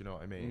with it. Do you know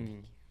what I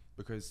mean?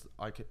 Because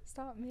I could,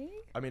 Start me.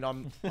 I mean,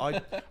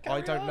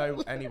 I don't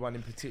know anyone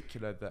in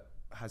particular that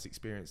has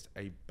experienced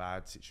a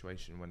bad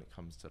situation when it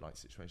comes to, like,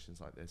 situations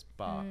like this,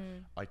 but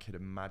I could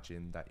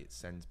imagine that it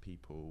sends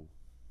people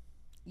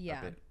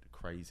Yeah. a bit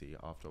crazy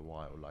after a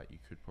while. Like, you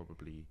could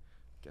probably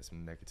get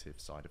some negative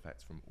side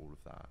effects from all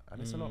of that,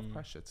 and it's a lot of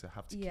pressure to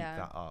have to Yeah.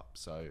 keep that up.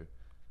 So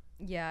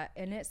Yeah,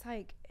 and it's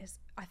like,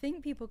 I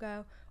think people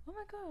go, oh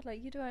my god,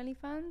 like, you do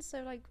OnlyFans,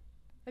 so, like,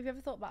 have you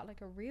ever thought about,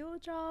 like, a real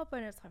job?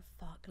 And it's like,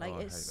 fuck, like, Oh,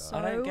 I it's hate that. so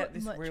I don't get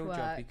this much real work.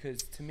 job,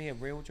 because to me a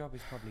real job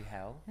is probably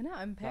hell. I know,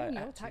 I'm paying Like,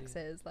 your actually-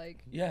 taxes,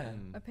 like, Yeah.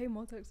 I pay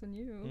more tax than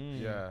you.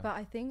 yeah, But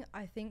I think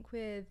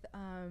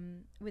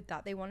with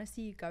that, they want to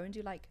see you go and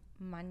do, like,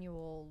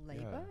 manual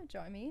labor. Yeah. Do you know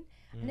what I mean?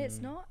 And it's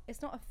not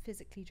a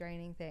physically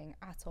draining thing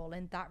at all.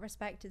 In that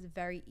respect, it's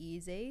very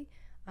easy.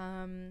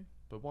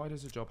 but why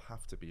does a job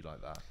have to be like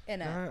that?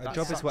 In it. No, a That's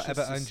job is such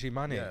whatever soc- earns you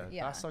money. Yeah,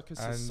 Yeah. that's like a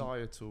And-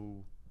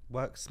 societal.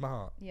 Work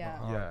smart. Yeah. Not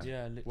hard. Yeah,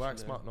 Yeah, literally. work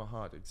smart, not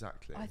hard.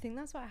 Exactly. I think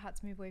that's why I had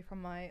to move away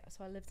from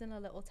so I lived in a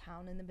little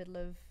town in the middle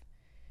of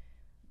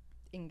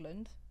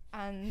England,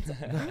 and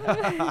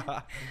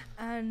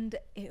and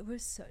it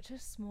was such a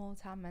small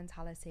town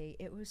mentality.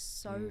 It was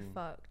so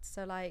fucked.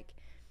 So, like,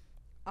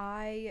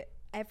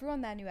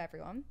 everyone there knew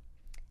everyone.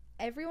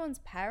 Everyone's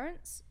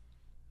parents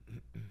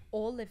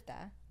all lived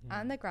there,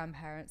 and their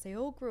grandparents. They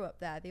all grew up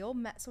there. They all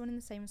met someone in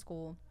the same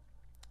school.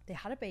 They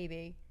had a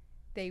baby.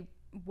 They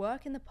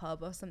work in the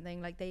pub or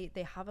something. Like, they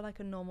have like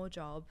a normal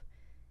job,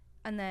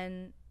 and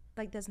then,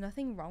 like, there's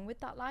nothing wrong with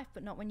that life,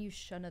 but not when you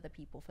shun other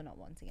people for not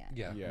wanting it.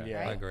 Yeah. Yeah. Yeah.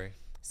 I Right? agree.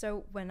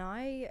 So when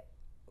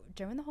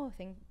the whole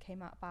thing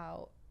came out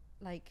about,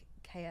 like,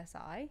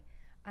 KSI,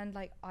 and,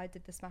 like, I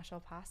did the smash or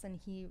pass, and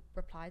he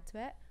replied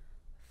to it,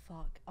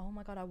 fuck, oh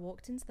my god, I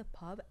walked into the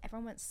pub,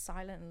 everyone went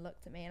silent and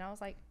looked at me, and I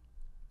was like,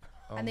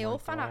 Oh and they my all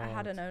found out I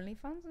had God. an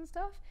OnlyFans and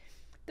stuff.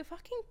 The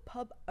fucking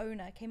pub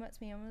owner came up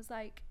to me and was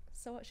like,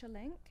 so what's your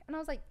link? And I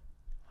was like,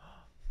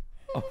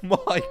 Oh my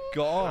How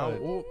god.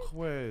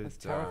 awkward. That's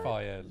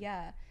terrifying.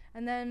 yeah.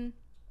 And then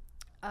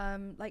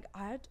like,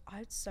 I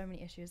had so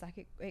many issues.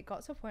 Like, it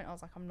got to a point I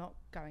was like, I'm not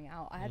going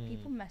out. I had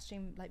people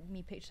messaging, like,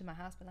 me pictures of my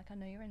house, but, like, I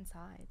know you're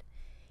inside.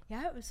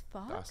 Yeah, it was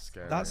fucked. That's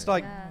scary. That's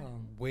like Yeah.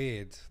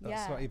 weird. That's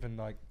Yeah. not even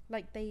like.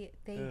 Like, they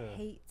Ugh.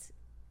 hate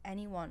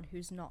anyone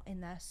who's not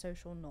in their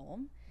social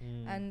norm.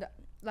 Mm. And,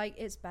 like,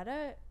 it's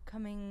better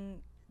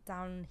coming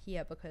down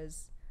here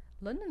because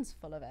London's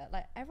full of it.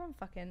 Like everyone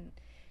fucking,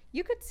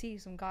 you could see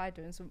some guy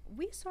doing some.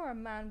 We saw a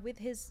man with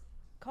his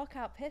cock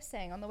out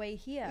pissing on the way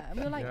here, and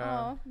we were like, Yeah.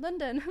 "Oh,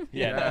 London."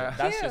 Yeah, no,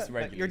 that's Cute. just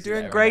regular. You're use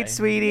doing there, great, eh?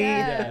 sweetie.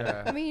 Yeah.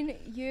 Yeah. I mean,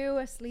 you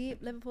asleep,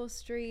 Liverpool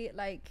Street,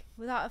 like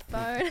without a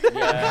phone,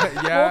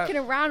 Yeah. Yeah. walking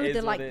around with Is the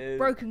what like it is.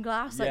 broken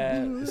glass, Yeah.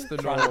 like. It's the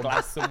Trying to norm.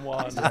 glass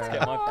someone just to Yeah.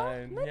 get my "Oh,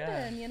 phone. London,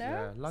 Yeah. you know.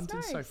 Yeah, It's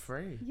London's so nice.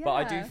 free. Yeah. But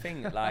I do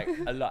think like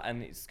a lot,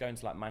 and it's going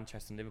to like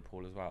Manchester and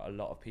Liverpool as well. A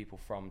lot of people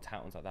from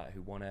towns like that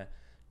who want to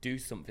do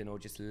something or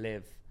just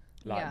live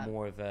like Yeah.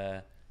 more of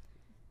a,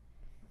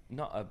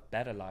 not a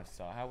better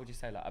lifestyle. How would you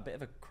say, like a bit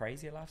of a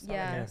crazier lifestyle?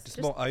 Yeah. I Yeah, guess?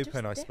 just more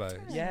open, I suppose.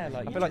 different. Yeah,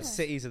 like, I feel like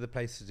cities are the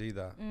place to do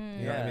that. You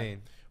know what I Yeah.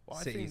 mean? Well,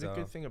 I think Cities the are.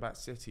 good thing about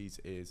cities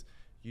is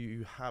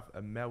you have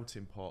a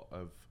melting pot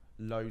of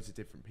loads of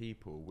different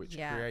people, which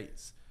Yeah.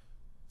 creates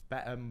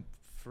better,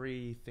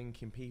 free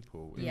thinking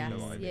people. If Yes. you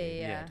know what I Yeah, mean.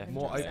 yeah, Yeah, definitely.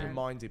 More 100%.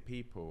 open-minded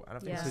people, and I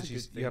think Yeah. that's Because a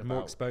good thing you have more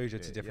about exposure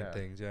to it, different yeah.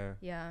 things, yeah.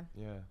 Yeah,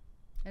 Yeah.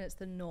 and it's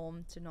the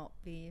norm to not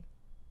be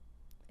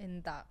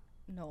in that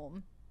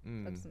norm. That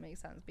Mm. doesn't make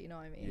sense, but you know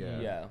what I mean.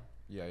 Yeah.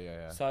 Yeah.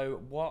 Yeah. So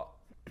what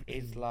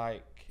is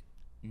like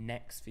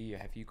next for you?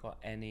 Have you got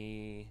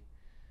any,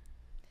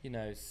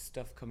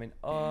 stuff coming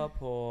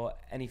up or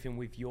anything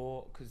with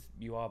your, because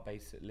you are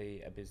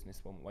basically a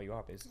businesswoman. Well, you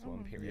are a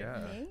businesswoman, period.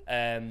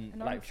 Yeah. Me?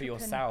 Like for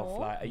yourself,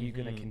 entrepreneur? like, are you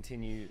going to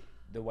continue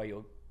the way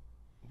you're,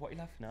 what are you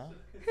laughing at?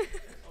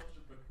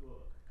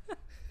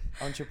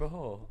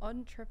 Entrepreneur.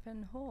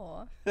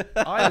 Entrepreneur.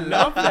 I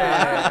love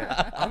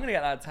it. I'm going to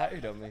get that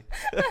tattooed on me.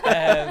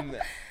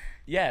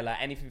 Yeah, like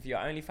anything for your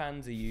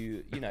OnlyFans? Are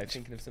you,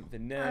 thinking of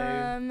something new?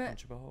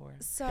 Entrepreneur.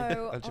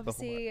 So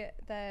obviously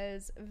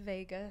there's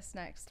Vegas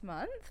next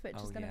month, which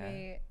is going to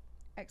be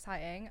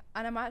exciting.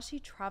 And I'm actually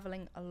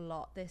traveling a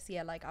lot this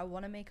year. Like I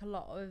want to make a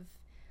lot of,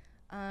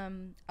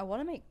 I want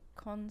to make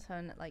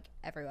content like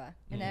everywhere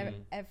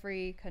in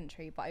every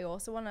country, but I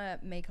also want to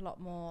make a lot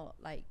more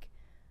like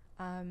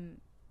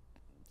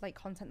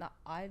content that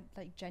I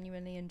like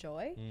genuinely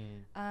enjoy,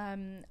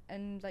 and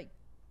like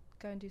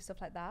go and do stuff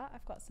like that.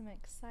 I've got some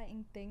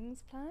exciting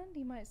things planned.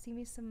 You might see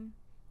me some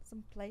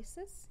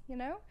places,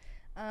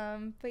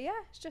 but yeah,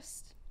 it's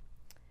just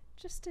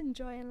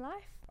enjoying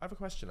life. I have a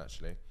question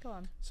actually. Go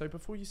on. So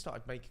before you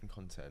started making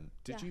content,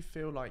 did Yeah. you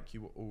feel like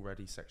you were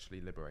already sexually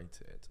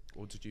liberated,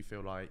 or did you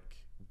feel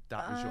like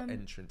that was your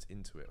entrance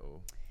into it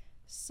all?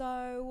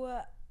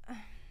 So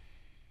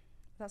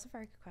that's a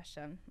very good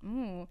question.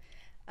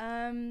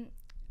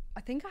 I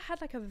think I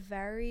had like a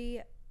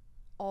very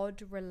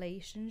odd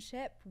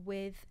relationship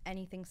with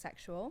anything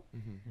sexual.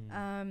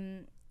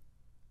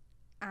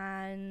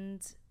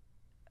 And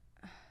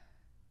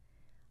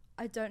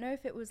I don't know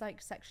if it was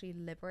like sexually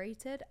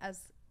liberated,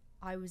 as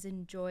I was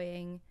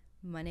enjoying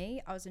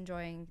money, I was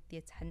enjoying the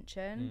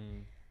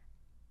attention.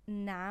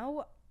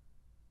 Now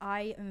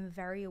I am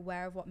very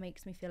aware of what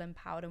makes me feel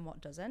empowered and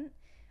what doesn't.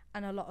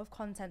 And a lot of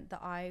content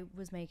that I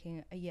was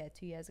making a year,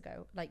 2 years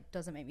ago, like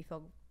doesn't make me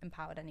feel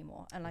empowered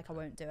anymore, and like I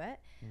won't do it.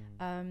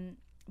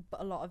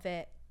 But a lot of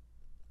it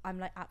I'm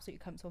like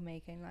absolutely comfortable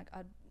making. Like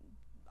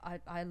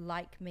I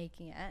like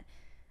making it.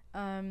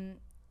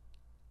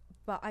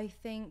 But I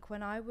think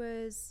when I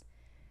was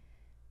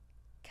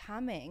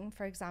camming,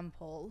 for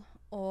example,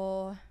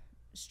 or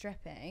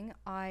stripping,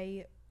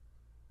 I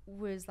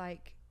was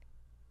like,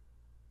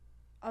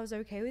 I was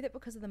okay with it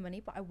because of the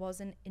money, but I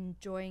wasn't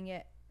enjoying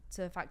it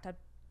to the fact I'd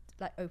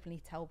like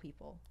openly tell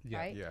people,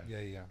 right?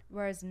 Yeah.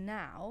 Whereas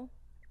now,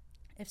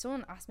 if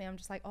someone asks me, I'm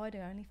just like, oh, I do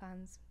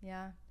OnlyFans,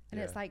 yeah. And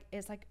Yeah.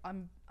 it's like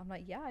I'm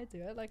like, yeah, I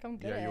do it. Like I'm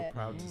good Yeah, at you're it.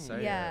 proud to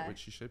say Yeah. it,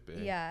 which you should be.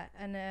 Yeah,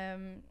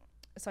 and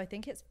so I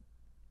think it's,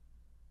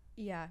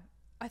 yeah,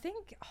 I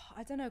think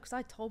I don't know, because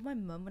I told my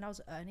mum when I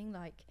was earning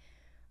like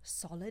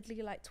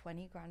solidly like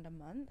 20 grand a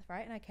month,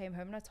 right? And I came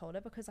home and I told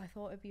her because I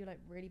thought it'd be like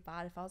really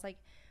bad if I was like,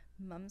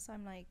 mum, so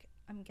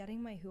I'm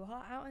getting my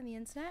hoo-ha out on the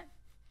internet.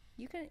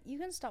 You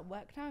can stop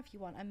work now if you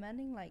want. I'm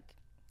earning like,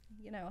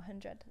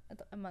 100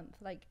 a month.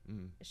 Like,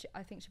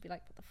 I think she'd be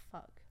like, what the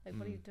fuck? Like,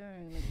 what are you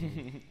doing?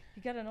 Like,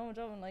 you get a normal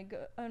job and like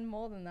earn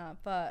more than that.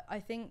 But I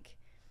think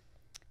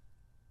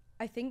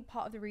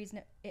part of the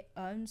reason it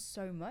earns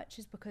so much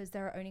is because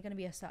there are only going to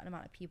be a certain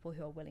amount of people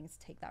who are willing to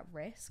take that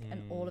risk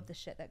and all of the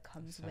shit that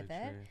comes with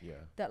it. Yeah.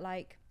 That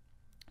like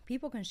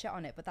people can shit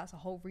on it, but that's a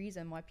whole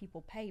reason why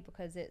people pay,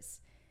 because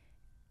it's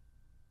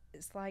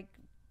like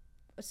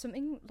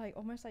something like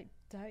almost like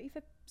dirty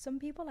for some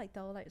people. Like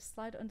they'll like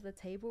slide it under the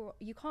table.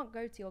 You can't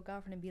go to your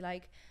girlfriend and be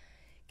like,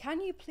 can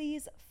you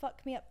please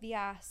fuck me up the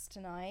ass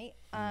tonight?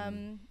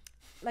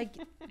 Like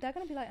they're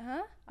gonna be like,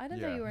 huh? I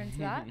didn't know you were into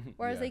that.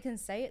 Whereas they can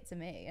say it to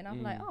me and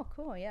I'm like, oh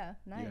cool, yeah,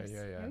 nice.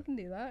 Yeah. We can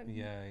do that.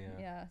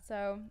 Yeah.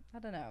 So I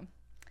don't know.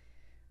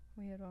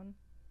 Weird one.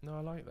 No,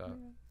 I like that.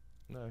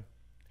 Yeah. No.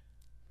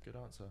 Good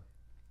answer.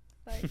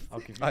 Thanks. I'll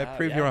give you I that.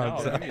 approve Yeah, your no,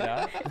 answer. I'll give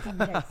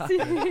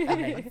you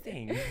that.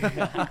 Amazing.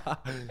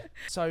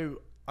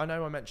 So I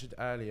know I mentioned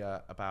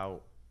earlier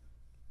about,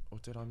 or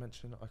did I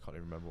mention? I can't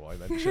even remember what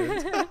I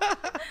mentioned.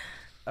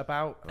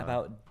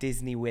 About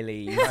Disney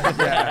willies.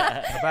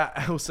 Yeah,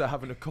 about Elsa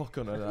having a cock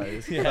on her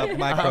nose.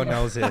 Micro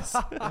noses.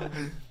 What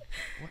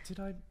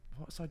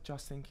was I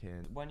just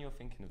thinking? When you're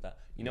thinking of that,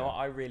 you know what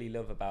I really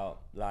love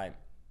about like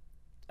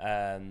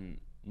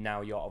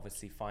now you're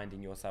obviously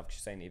finding yourself, 'cause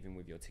you're saying even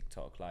with your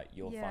TikTok, like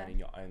you're finding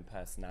your own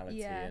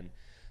personality and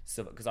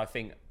so, because I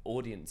think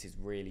audiences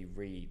really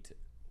read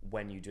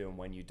when you do and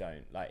when you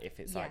don't, like if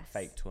it's like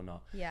faked or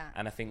not.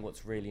 And I think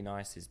what's really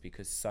nice is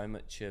because so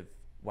much of,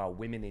 well,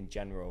 women in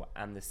general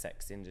and the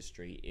sex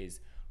industry is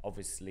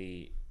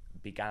obviously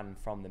began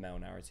from the male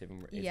narrative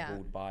and is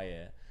ruled by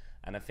it.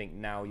 And I think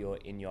now you're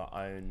in your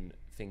own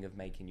thing of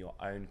making your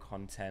own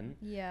content.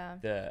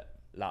 That,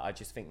 like, I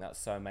just think that's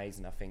so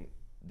amazing. I think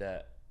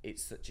that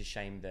it's such a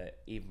shame that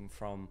even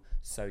from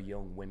so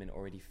young, women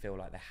already feel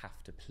like they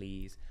have to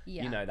please,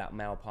 you know, that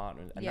male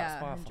partner. And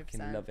that's why 100%. I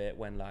fucking love it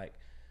when, like,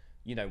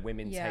 you know,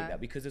 women take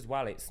that, because as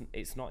well,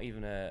 it's not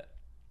even a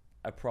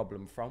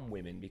problem from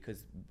women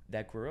because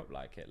they grew up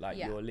like it. Like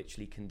you're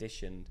literally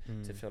conditioned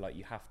to feel like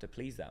you have to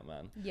please that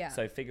man.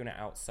 So figuring it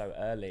out so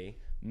early,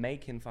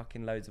 making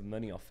fucking loads of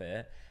money off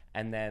it,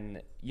 and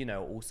then, you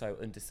know, also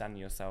understanding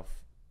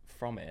yourself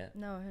from it.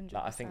 No, 100%.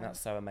 Like, I think that's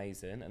so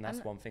amazing, and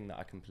that's one thing that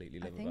I completely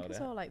love about it. I think as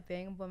well, like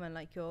being a woman,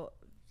 like you're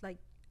like,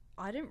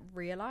 I didn't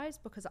realize,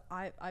 because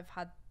I've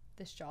had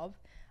this job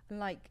and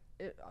like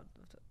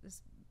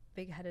this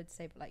big-headed to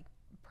say, but like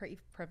pretty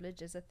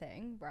privilege is a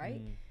thing,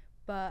 right?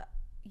 But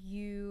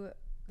you,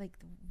 like,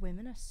 the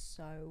women are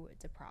so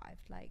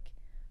deprived, like,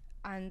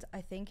 and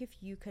I think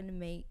if you can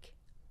make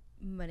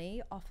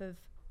money off of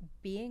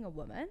being a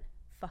woman,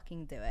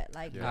 fucking do it.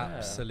 Like,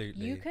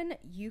 absolutely,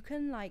 you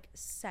can like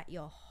set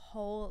your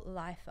whole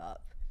life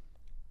up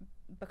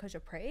because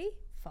you're pretty.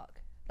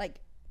 Fuck,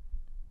 like,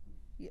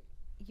 you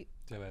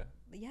do it.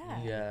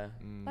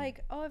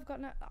 Like, oh, I've got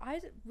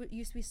I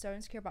used to be so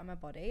insecure about my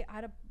body. I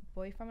had a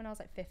boyfriend when I was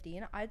like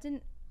 15. I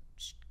didn't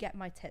get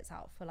my tits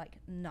out for like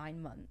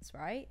 9 months,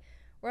 right?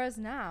 Whereas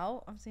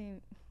now,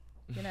 obviously,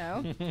 you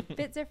know, a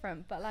bit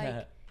different, but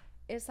like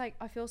it's like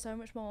I feel so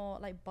much more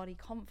like body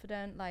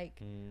confident.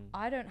 Like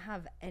I don't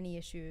have any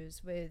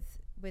issues with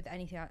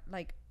anything.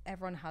 Like,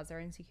 everyone has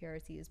their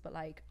insecurities, but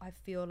like I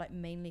feel like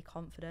mainly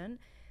confident.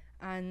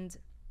 And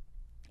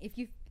if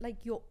you like,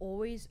 you're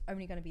always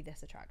only going to be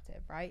this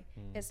attractive, right?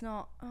 It's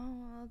not,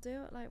 oh, I'll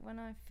do it like when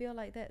I feel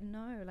like that.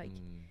 No, like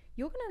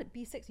you're gonna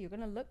be 60, you're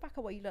gonna look back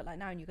at what you look like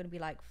now and you're gonna be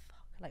like,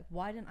 fuck, like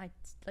why didn't I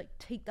like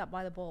take that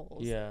by the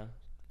balls?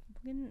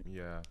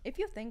 If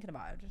you're thinking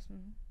about it, just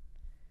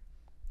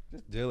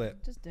do it.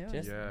 Just do it.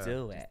 Just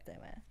do it.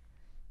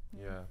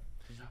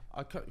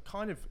 I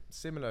kind of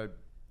similar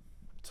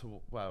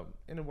to, well,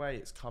 in a way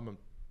it's come,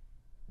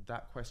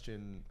 that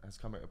question has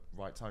come at the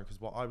right time, because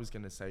what I was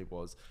going to say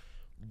was,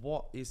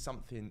 what is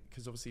something,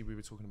 because obviously we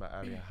were talking about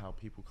earlier how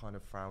people kind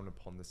of frown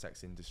upon the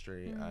sex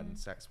industry and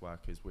sex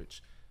workers,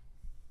 which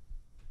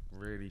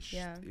really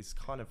is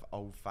kind of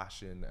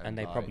old-fashioned, and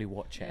they like, probably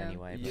watch it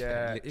anyway.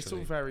 It's all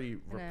very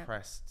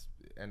repressed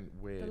and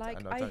weird. They're like,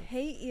 and I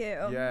hate you.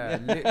 Yeah,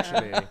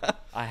 literally.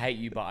 I hate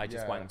you, but I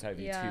just wanked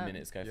over you 2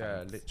 minutes ago.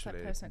 Yeah, thanks.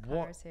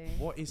 literally.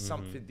 What is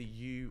something that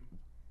you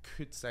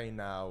could say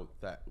now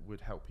that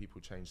would help people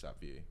change that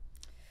view?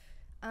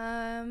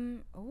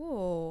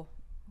 Oh,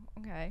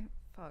 okay.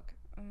 Fuck.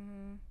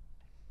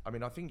 I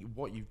mean, I think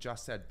what you've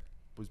just said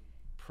was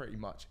pretty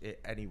much it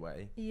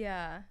anyway.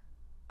 Yeah.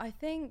 I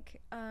think,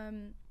 I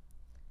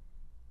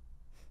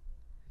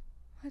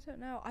don't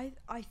know.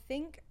 I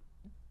think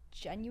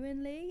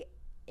genuinely,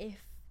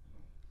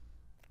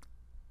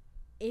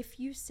 if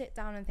you sit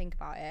down and think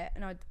about it,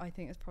 and I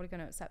think it's probably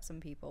going to upset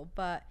some people,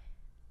 but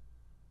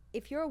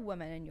if you're a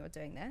woman and you're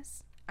doing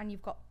this and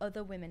you've got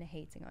other women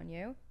hating on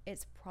you,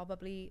 it's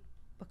probably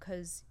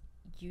because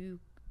you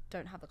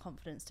don't have the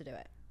confidence to do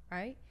it,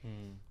 right?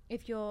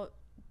 If you're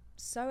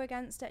so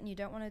against it and you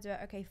don't want to do it,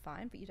 okay,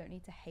 fine, but you don't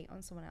need to hate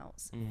on someone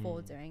else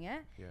for doing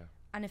it.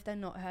 And if they're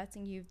not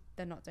hurting you,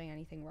 they're not doing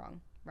anything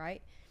wrong,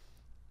 right?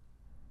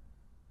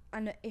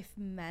 And if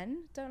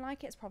men don't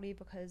like it, it's probably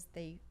because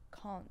they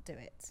can't do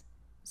it,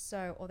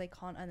 so, or they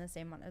can't earn the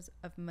same amount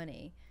of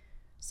money.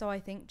 So I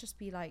think just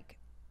be like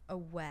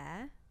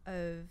aware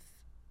of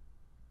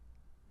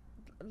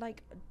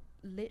like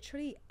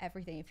literally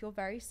everything. If you're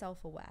very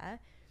self-aware,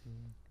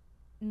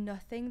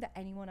 nothing that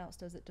anyone else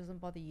does that doesn't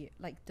bother you,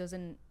 like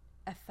doesn't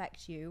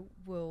affect you,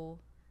 will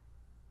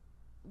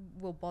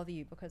bother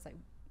you, because like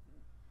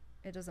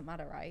it doesn't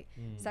matter, right?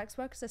 Sex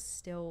workers are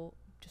still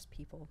just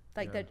people,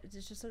 like they're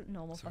just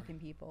normal fucking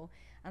people.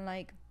 And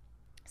like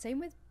same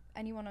with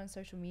anyone on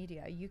social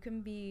media, you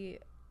can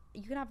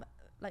have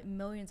like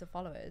millions of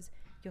followers,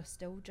 you're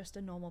still just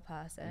a normal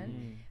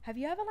person. Have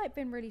you ever like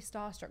been really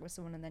starstruck with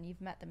someone and then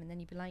you've met them and then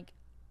you've been like,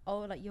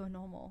 oh, like you're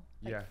normal,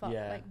 like fuck,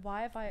 like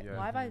why have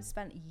I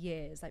spent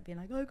years like being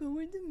like, I can't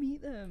wait to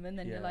meet them, and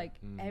then you're like,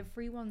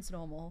 everyone's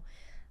normal.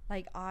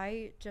 Like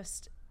I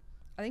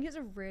think it's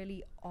a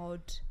really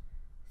odd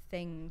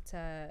thing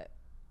to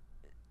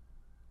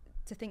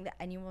think that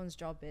anyone's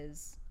job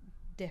is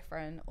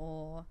different,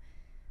 or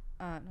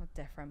not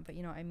different, but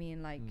you know what I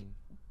mean, like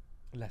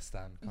less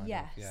than kind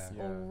yes, of. Yeah.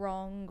 Yeah. or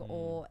wrong Mm.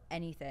 or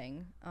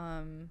anything.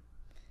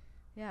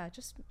 Yeah,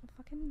 just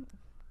fucking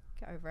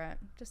get over it.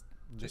 Just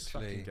Just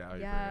fucking Literally. get over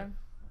yeah, it.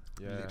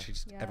 Yeah. Literally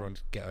just Yeah. everyone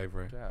just get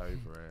over it. Get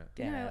over it.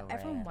 you know, Get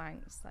everyone over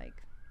wanks.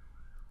 Like,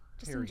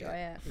 just Period. enjoy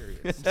it.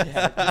 Period.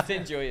 Yeah, just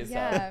enjoy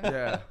yourself. Yeah,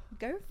 Yeah.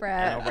 go for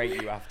And I'll it.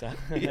 rate you after.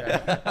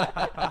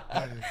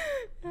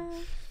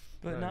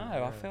 But no,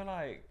 Yeah. I feel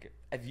like,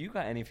 have you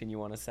got anything you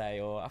want to say?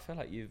 Or I feel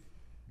like you've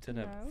done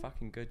a No.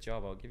 fucking good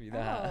job. I'll give you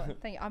that. Oh,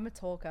 thank you. I'm a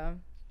talker.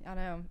 I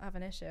know. I have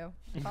an issue.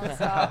 Can't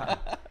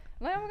stop.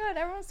 I'm like, oh my god,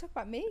 everyone's talking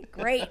about me.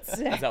 Great. Is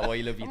that why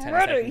you love your I'm 10-second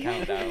ready.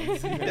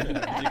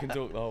 countdowns? You can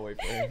talk the whole way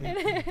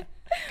through.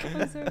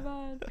 I'm so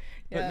bad. But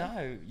Yeah.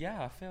 no,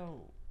 yeah, I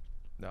feel,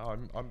 No,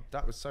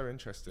 that was so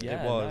interesting.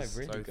 yeah, was. no,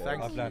 really So good.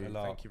 thank I've you. learned a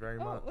lot. Thank you very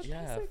Oh, much. well,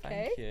 Yeah, that's thank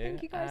okay. you.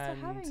 Thank you guys for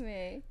And having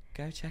me.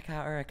 Go check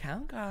out her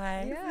account,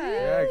 guys.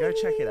 Yeah, go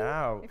check it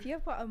out. If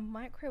you've got a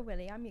micro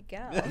willy, I'm your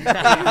girl.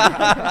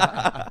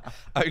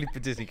 Only for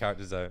Disney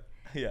characters though.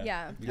 Yeah.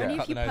 Yeah. Yeah. Only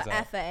Cut if you the nose put out.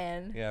 effort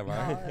in. Yeah,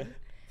 right. God.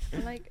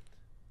 I'm like,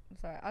 I'm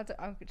sorry, I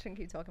shouldn't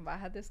keep talking, but I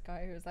had this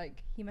guy who was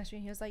like, he messaged me,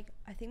 he was like,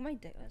 I think my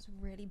dick looks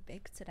really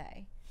big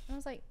today. And I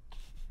was like,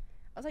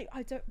 I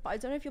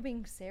don't know if you're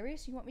being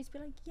serious. You want me to be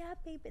like, yeah,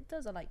 babe, it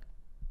does. Or like,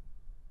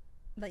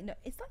 no,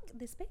 it's like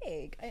this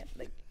big.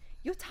 Like,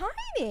 you're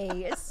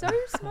tiny. It's so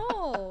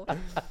small.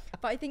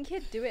 But I think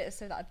he'd do it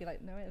so that I'd be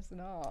like, no, it's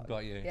not.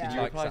 Got you. Yeah. Did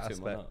you Likes reply that to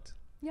him or not? aspect.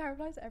 Yeah, I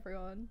reply to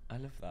everyone. I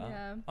love that.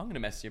 Yeah. I'm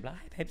gonna message you, like,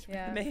 hey, babes,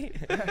 Yeah. me.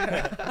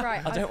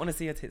 Right. I don't want to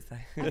see your tits though.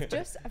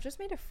 I've just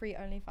made a free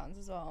OnlyFans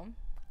as well.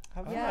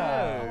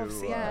 Yeah. Oh,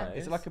 I've yeah. that.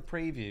 Is it like a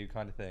preview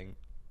kind of thing?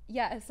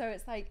 Yeah, so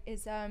it's like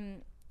it's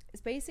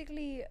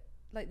basically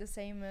like the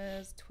same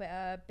as Twitter,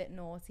 a bit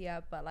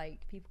naughtier, but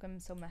like people can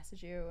still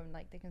message you and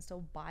like they can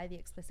still buy the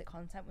explicit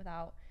content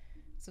without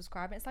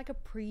subscribing. It's like a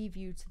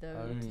preview to the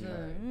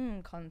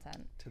Okay.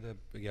 content. To the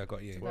I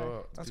got you.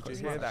 Well, That's did quite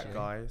you hear smart, that, actually.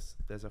 guys?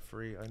 There's a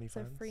free OnlyFans. It's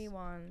a free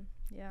one.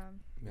 Yeah.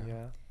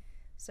 Yeah.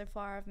 So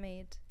far I've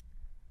made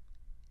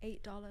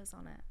 $8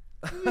 on it.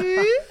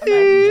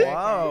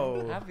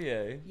 Wow. Have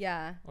you?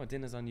 Yeah. Oh,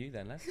 dinner's on you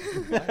then. Let's go.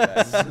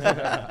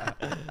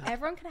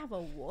 Everyone can have a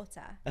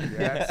water.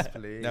 Yes,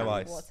 please. No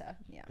ice. Water.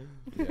 Yeah.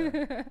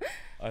 Yeah.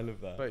 I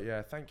love that. But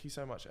yeah, thank you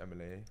so much,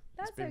 Emily.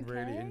 That's It's been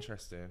really okay.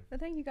 interesting. Well,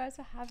 thank you guys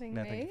for having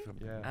No, me. thank you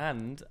for Yeah.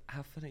 And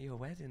have fun at your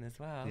wedding as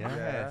well. Yeah.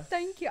 Yeah.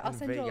 Thank you. I'll In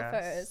send you all the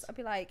Vegas. photos. I'll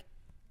be like,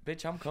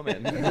 Bitch, I'm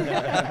coming.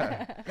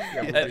 Yeah,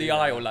 we'll At do the that.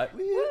 aisle, like,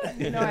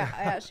 no,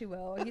 I actually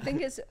will. You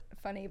think it's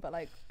funny, but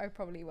like, I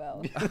probably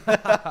will.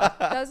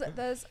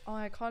 there's oh,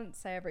 I can't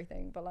say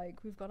everything, but like,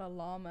 we've got a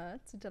llama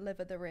to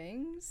deliver the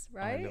rings, I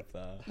right? love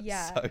that.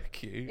 Yeah. So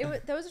cute.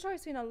 There was a choice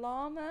between a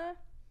llama,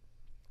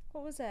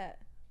 what was it?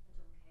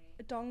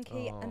 A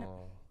donkey, and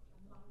Oh.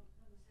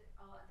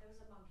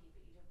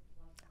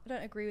 I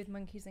don't agree with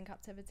monkeys in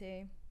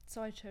captivity,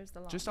 so I chose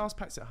the llama. Just ask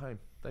Pets at Home.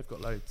 They've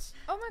got loads.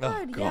 Oh my Oh,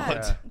 god, God.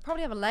 yeah. Yeah.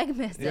 Probably have a leg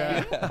missing.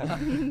 Yeah.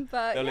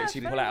 But They'll yeah,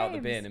 literally fair pull it out the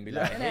games. bin and be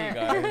like, here you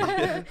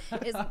Innit? go.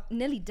 It's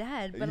nearly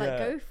dead, but like, Yeah.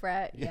 go for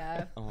it.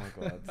 Yeah. Oh my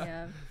god.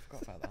 Yeah.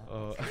 Forgot about that.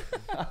 Oh.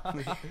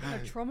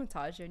 They'll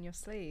traumatize you in your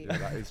sleep. Yeah,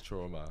 that is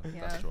trauma.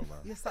 Yeah. That's trauma.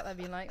 You're sat there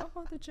being like,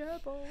 oh, the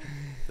gerbil.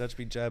 That'll just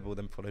be gerbil,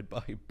 then followed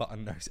by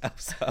button nose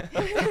Elsa.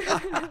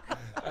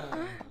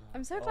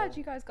 I'm so glad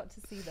you guys got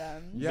to see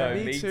them. Yeah,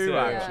 No, me too,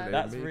 actually.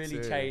 That's me really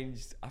too.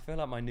 changed. I feel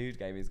like my nude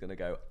game is gonna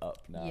go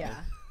up now.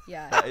 Yeah.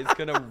 Yeah. It's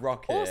gonna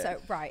rock it. Also,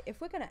 right,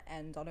 if we're gonna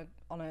end on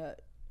a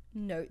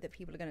note that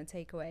people are gonna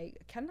take away,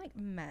 can like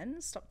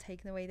men stop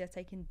taking away they're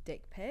taking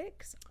dick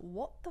pics?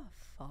 What the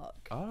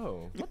fuck?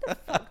 Oh. What the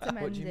fuck do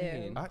men What do you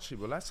mean? Actually,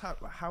 well, let's have.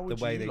 How would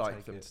way you they like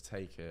take them it. to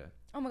take it?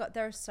 Oh my god,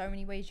 there are so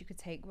many ways you could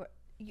take.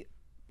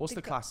 What's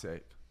the Because-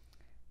 classic?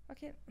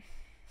 Okay.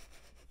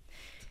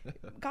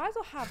 Guys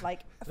will have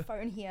like a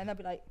phone here and they'll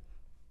be like,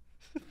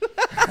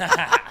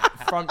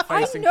 Front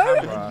I facing know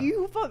camera.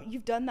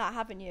 you've done that,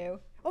 haven't you?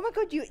 Oh my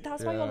god,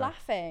 that's why you're Yeah.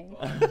 laughing.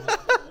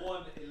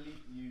 One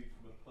elite view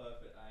from a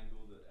perfect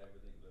angle that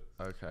everything looks.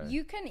 Okay.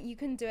 You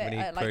can do We it need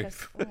at like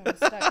proof.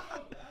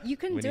 you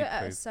can We do need it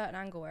at a proof. certain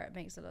angle where it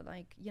makes it look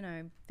like, you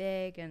know,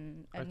 big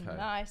and Okay.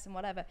 nice and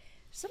whatever.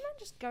 Some men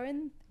just go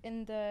in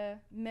the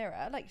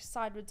mirror, like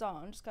sideways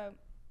on, just go,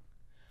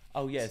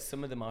 Oh yeah,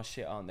 some of them are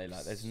shit, aren't they?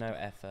 Like there's no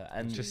effort,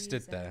 and Just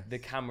stood there. the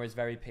camera's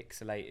very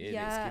pixelated.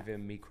 Yeah. It's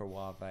giving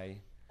microwave.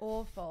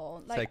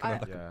 awful. Like Taken I, on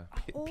like Yeah.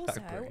 I also,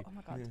 BlackBerry. oh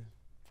my god, Yeah.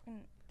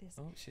 fucking this.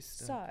 Oh, she's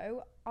still.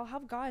 So I'll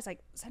have guys like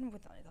send them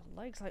with like, the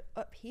legs like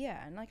up here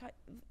and like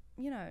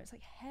you know, it's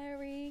like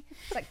hairy,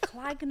 it's like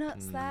clag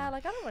nuts there.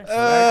 Like I don't want to.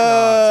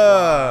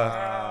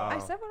 I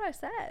said what I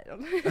said. Not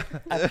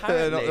the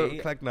Apparently,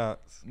 clag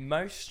nuts.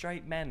 most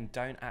straight men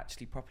don't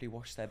actually properly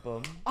wash their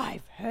bum.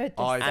 I've heard this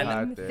I've same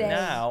heard this. thing.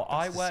 Now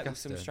I That's work with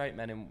some disgusting. straight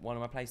men in one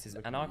of my places,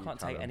 Look and at I you, can't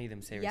take Callum. any of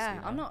them seriously.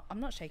 Yeah, now. I'm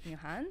not shaking your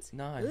hand.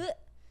 No. Ugh.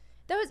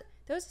 There was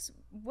this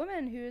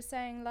woman who was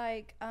saying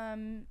like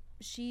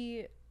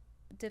she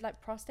did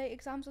like prostate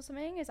exams or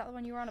something. Is that the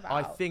one you were on about?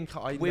 I think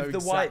I With know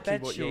the white exactly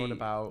bed what you're on sheet.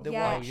 about. The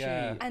Yeah. white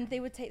Yeah. sheet. And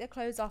they would take their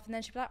clothes off, and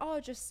then she'd be like, "Oh,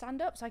 just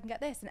stand up so I can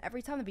get this." And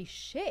every time they'd be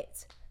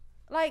shit.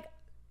 Like,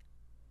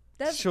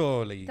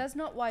 Surely. there's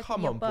not wiping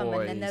Come your on, bum and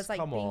then boys, there's like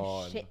come being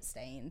on. shit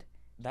stained.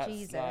 That's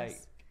Jesus. like.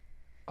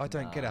 I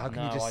don't get it. How can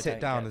No, you just I sit don't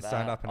down get and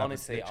stand that. up and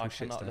honestly, have a I literal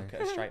shit cannot stain? look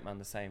at a straight man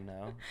the same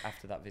now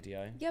after that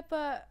video. Yeah,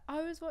 but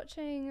I was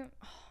watching.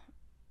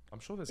 I'm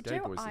sure there's Do gay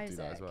you know boys that do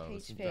that as Isaac, well.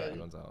 There's some HV? dirty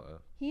ones out there.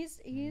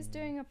 He's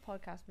doing a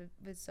podcast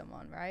with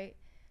someone, right?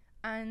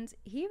 And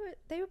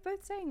they were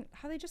both saying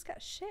how they just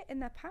get shit in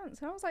their pants,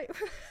 and I was like,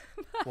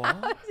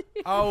 What?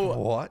 Oh,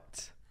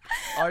 What?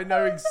 I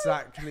know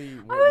exactly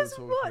what I you're was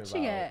talking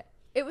watching about. it.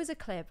 It was a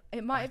clip.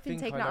 It might I have been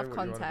think taken I out of know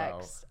what you're on about.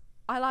 context.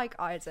 I like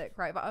Isaac,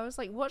 right? But I was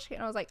like watching it,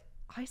 and I was like,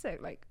 Isaac,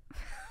 like,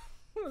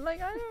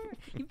 like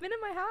you've been in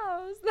my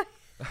house.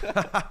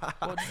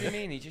 What does he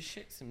mean? He just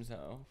shits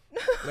himself.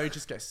 No, you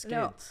just get skids.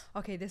 No.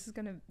 Okay, this is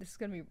gonna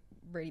be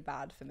really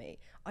bad for me.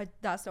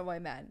 That's not what I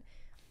meant.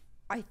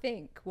 I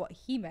think what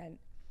he meant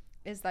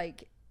is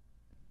like,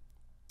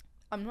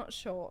 I'm not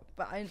sure,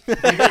 but We're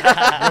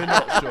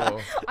not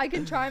sure. I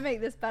can try and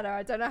make this better.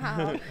 I don't know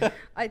how.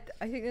 I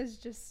think there's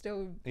just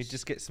still. You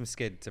just get some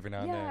skids every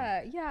now and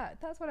then. Yeah,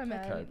 that's what I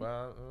meant. Okay,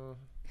 well,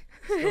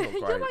 still not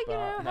great, You're like, you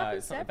know, but No, happens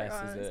it's not to the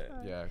best, is everyone, it? it's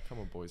fine. yeah, come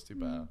on, boys, do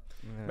better.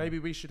 Yeah. Maybe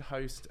we should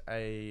host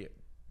a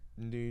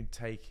nude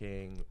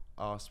taking,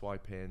 arse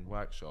swiping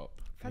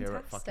workshop here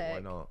at Fuck It, Why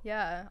Fantastic. Not?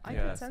 Yeah, I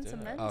Yeah. can send Let's some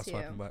do men it. Our to you.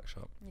 swiping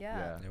workshop. Yeah,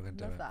 Yeah, we're gonna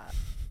do love it. that.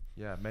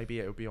 Yeah, maybe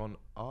it'll be on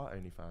our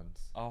OnlyFans.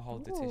 I'll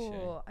hold the tissue.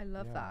 Ooh, I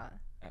love Yeah. that.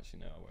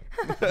 Actually, no, I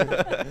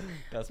won't.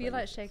 That's Feel my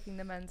like shaking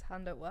the men's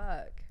hand at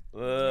work.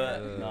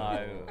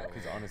 No,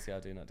 because honestly, I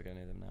do not to go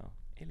near them now.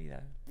 Illy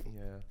though.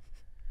 Yeah.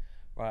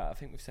 Right, I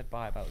think we've said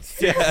bye about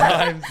 6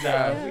 times now.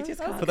 Yeah, We just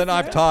that was can't. For the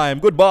ninth time,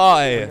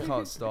 goodbye. We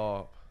can't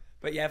stop.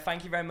 But yeah,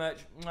 thank you very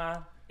much.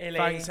 Mwah. Illy.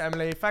 Thanks,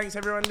 Emily. Thanks,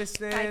 everyone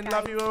listening. Bye,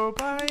 Love guys. you all.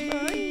 Bye.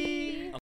 Bye.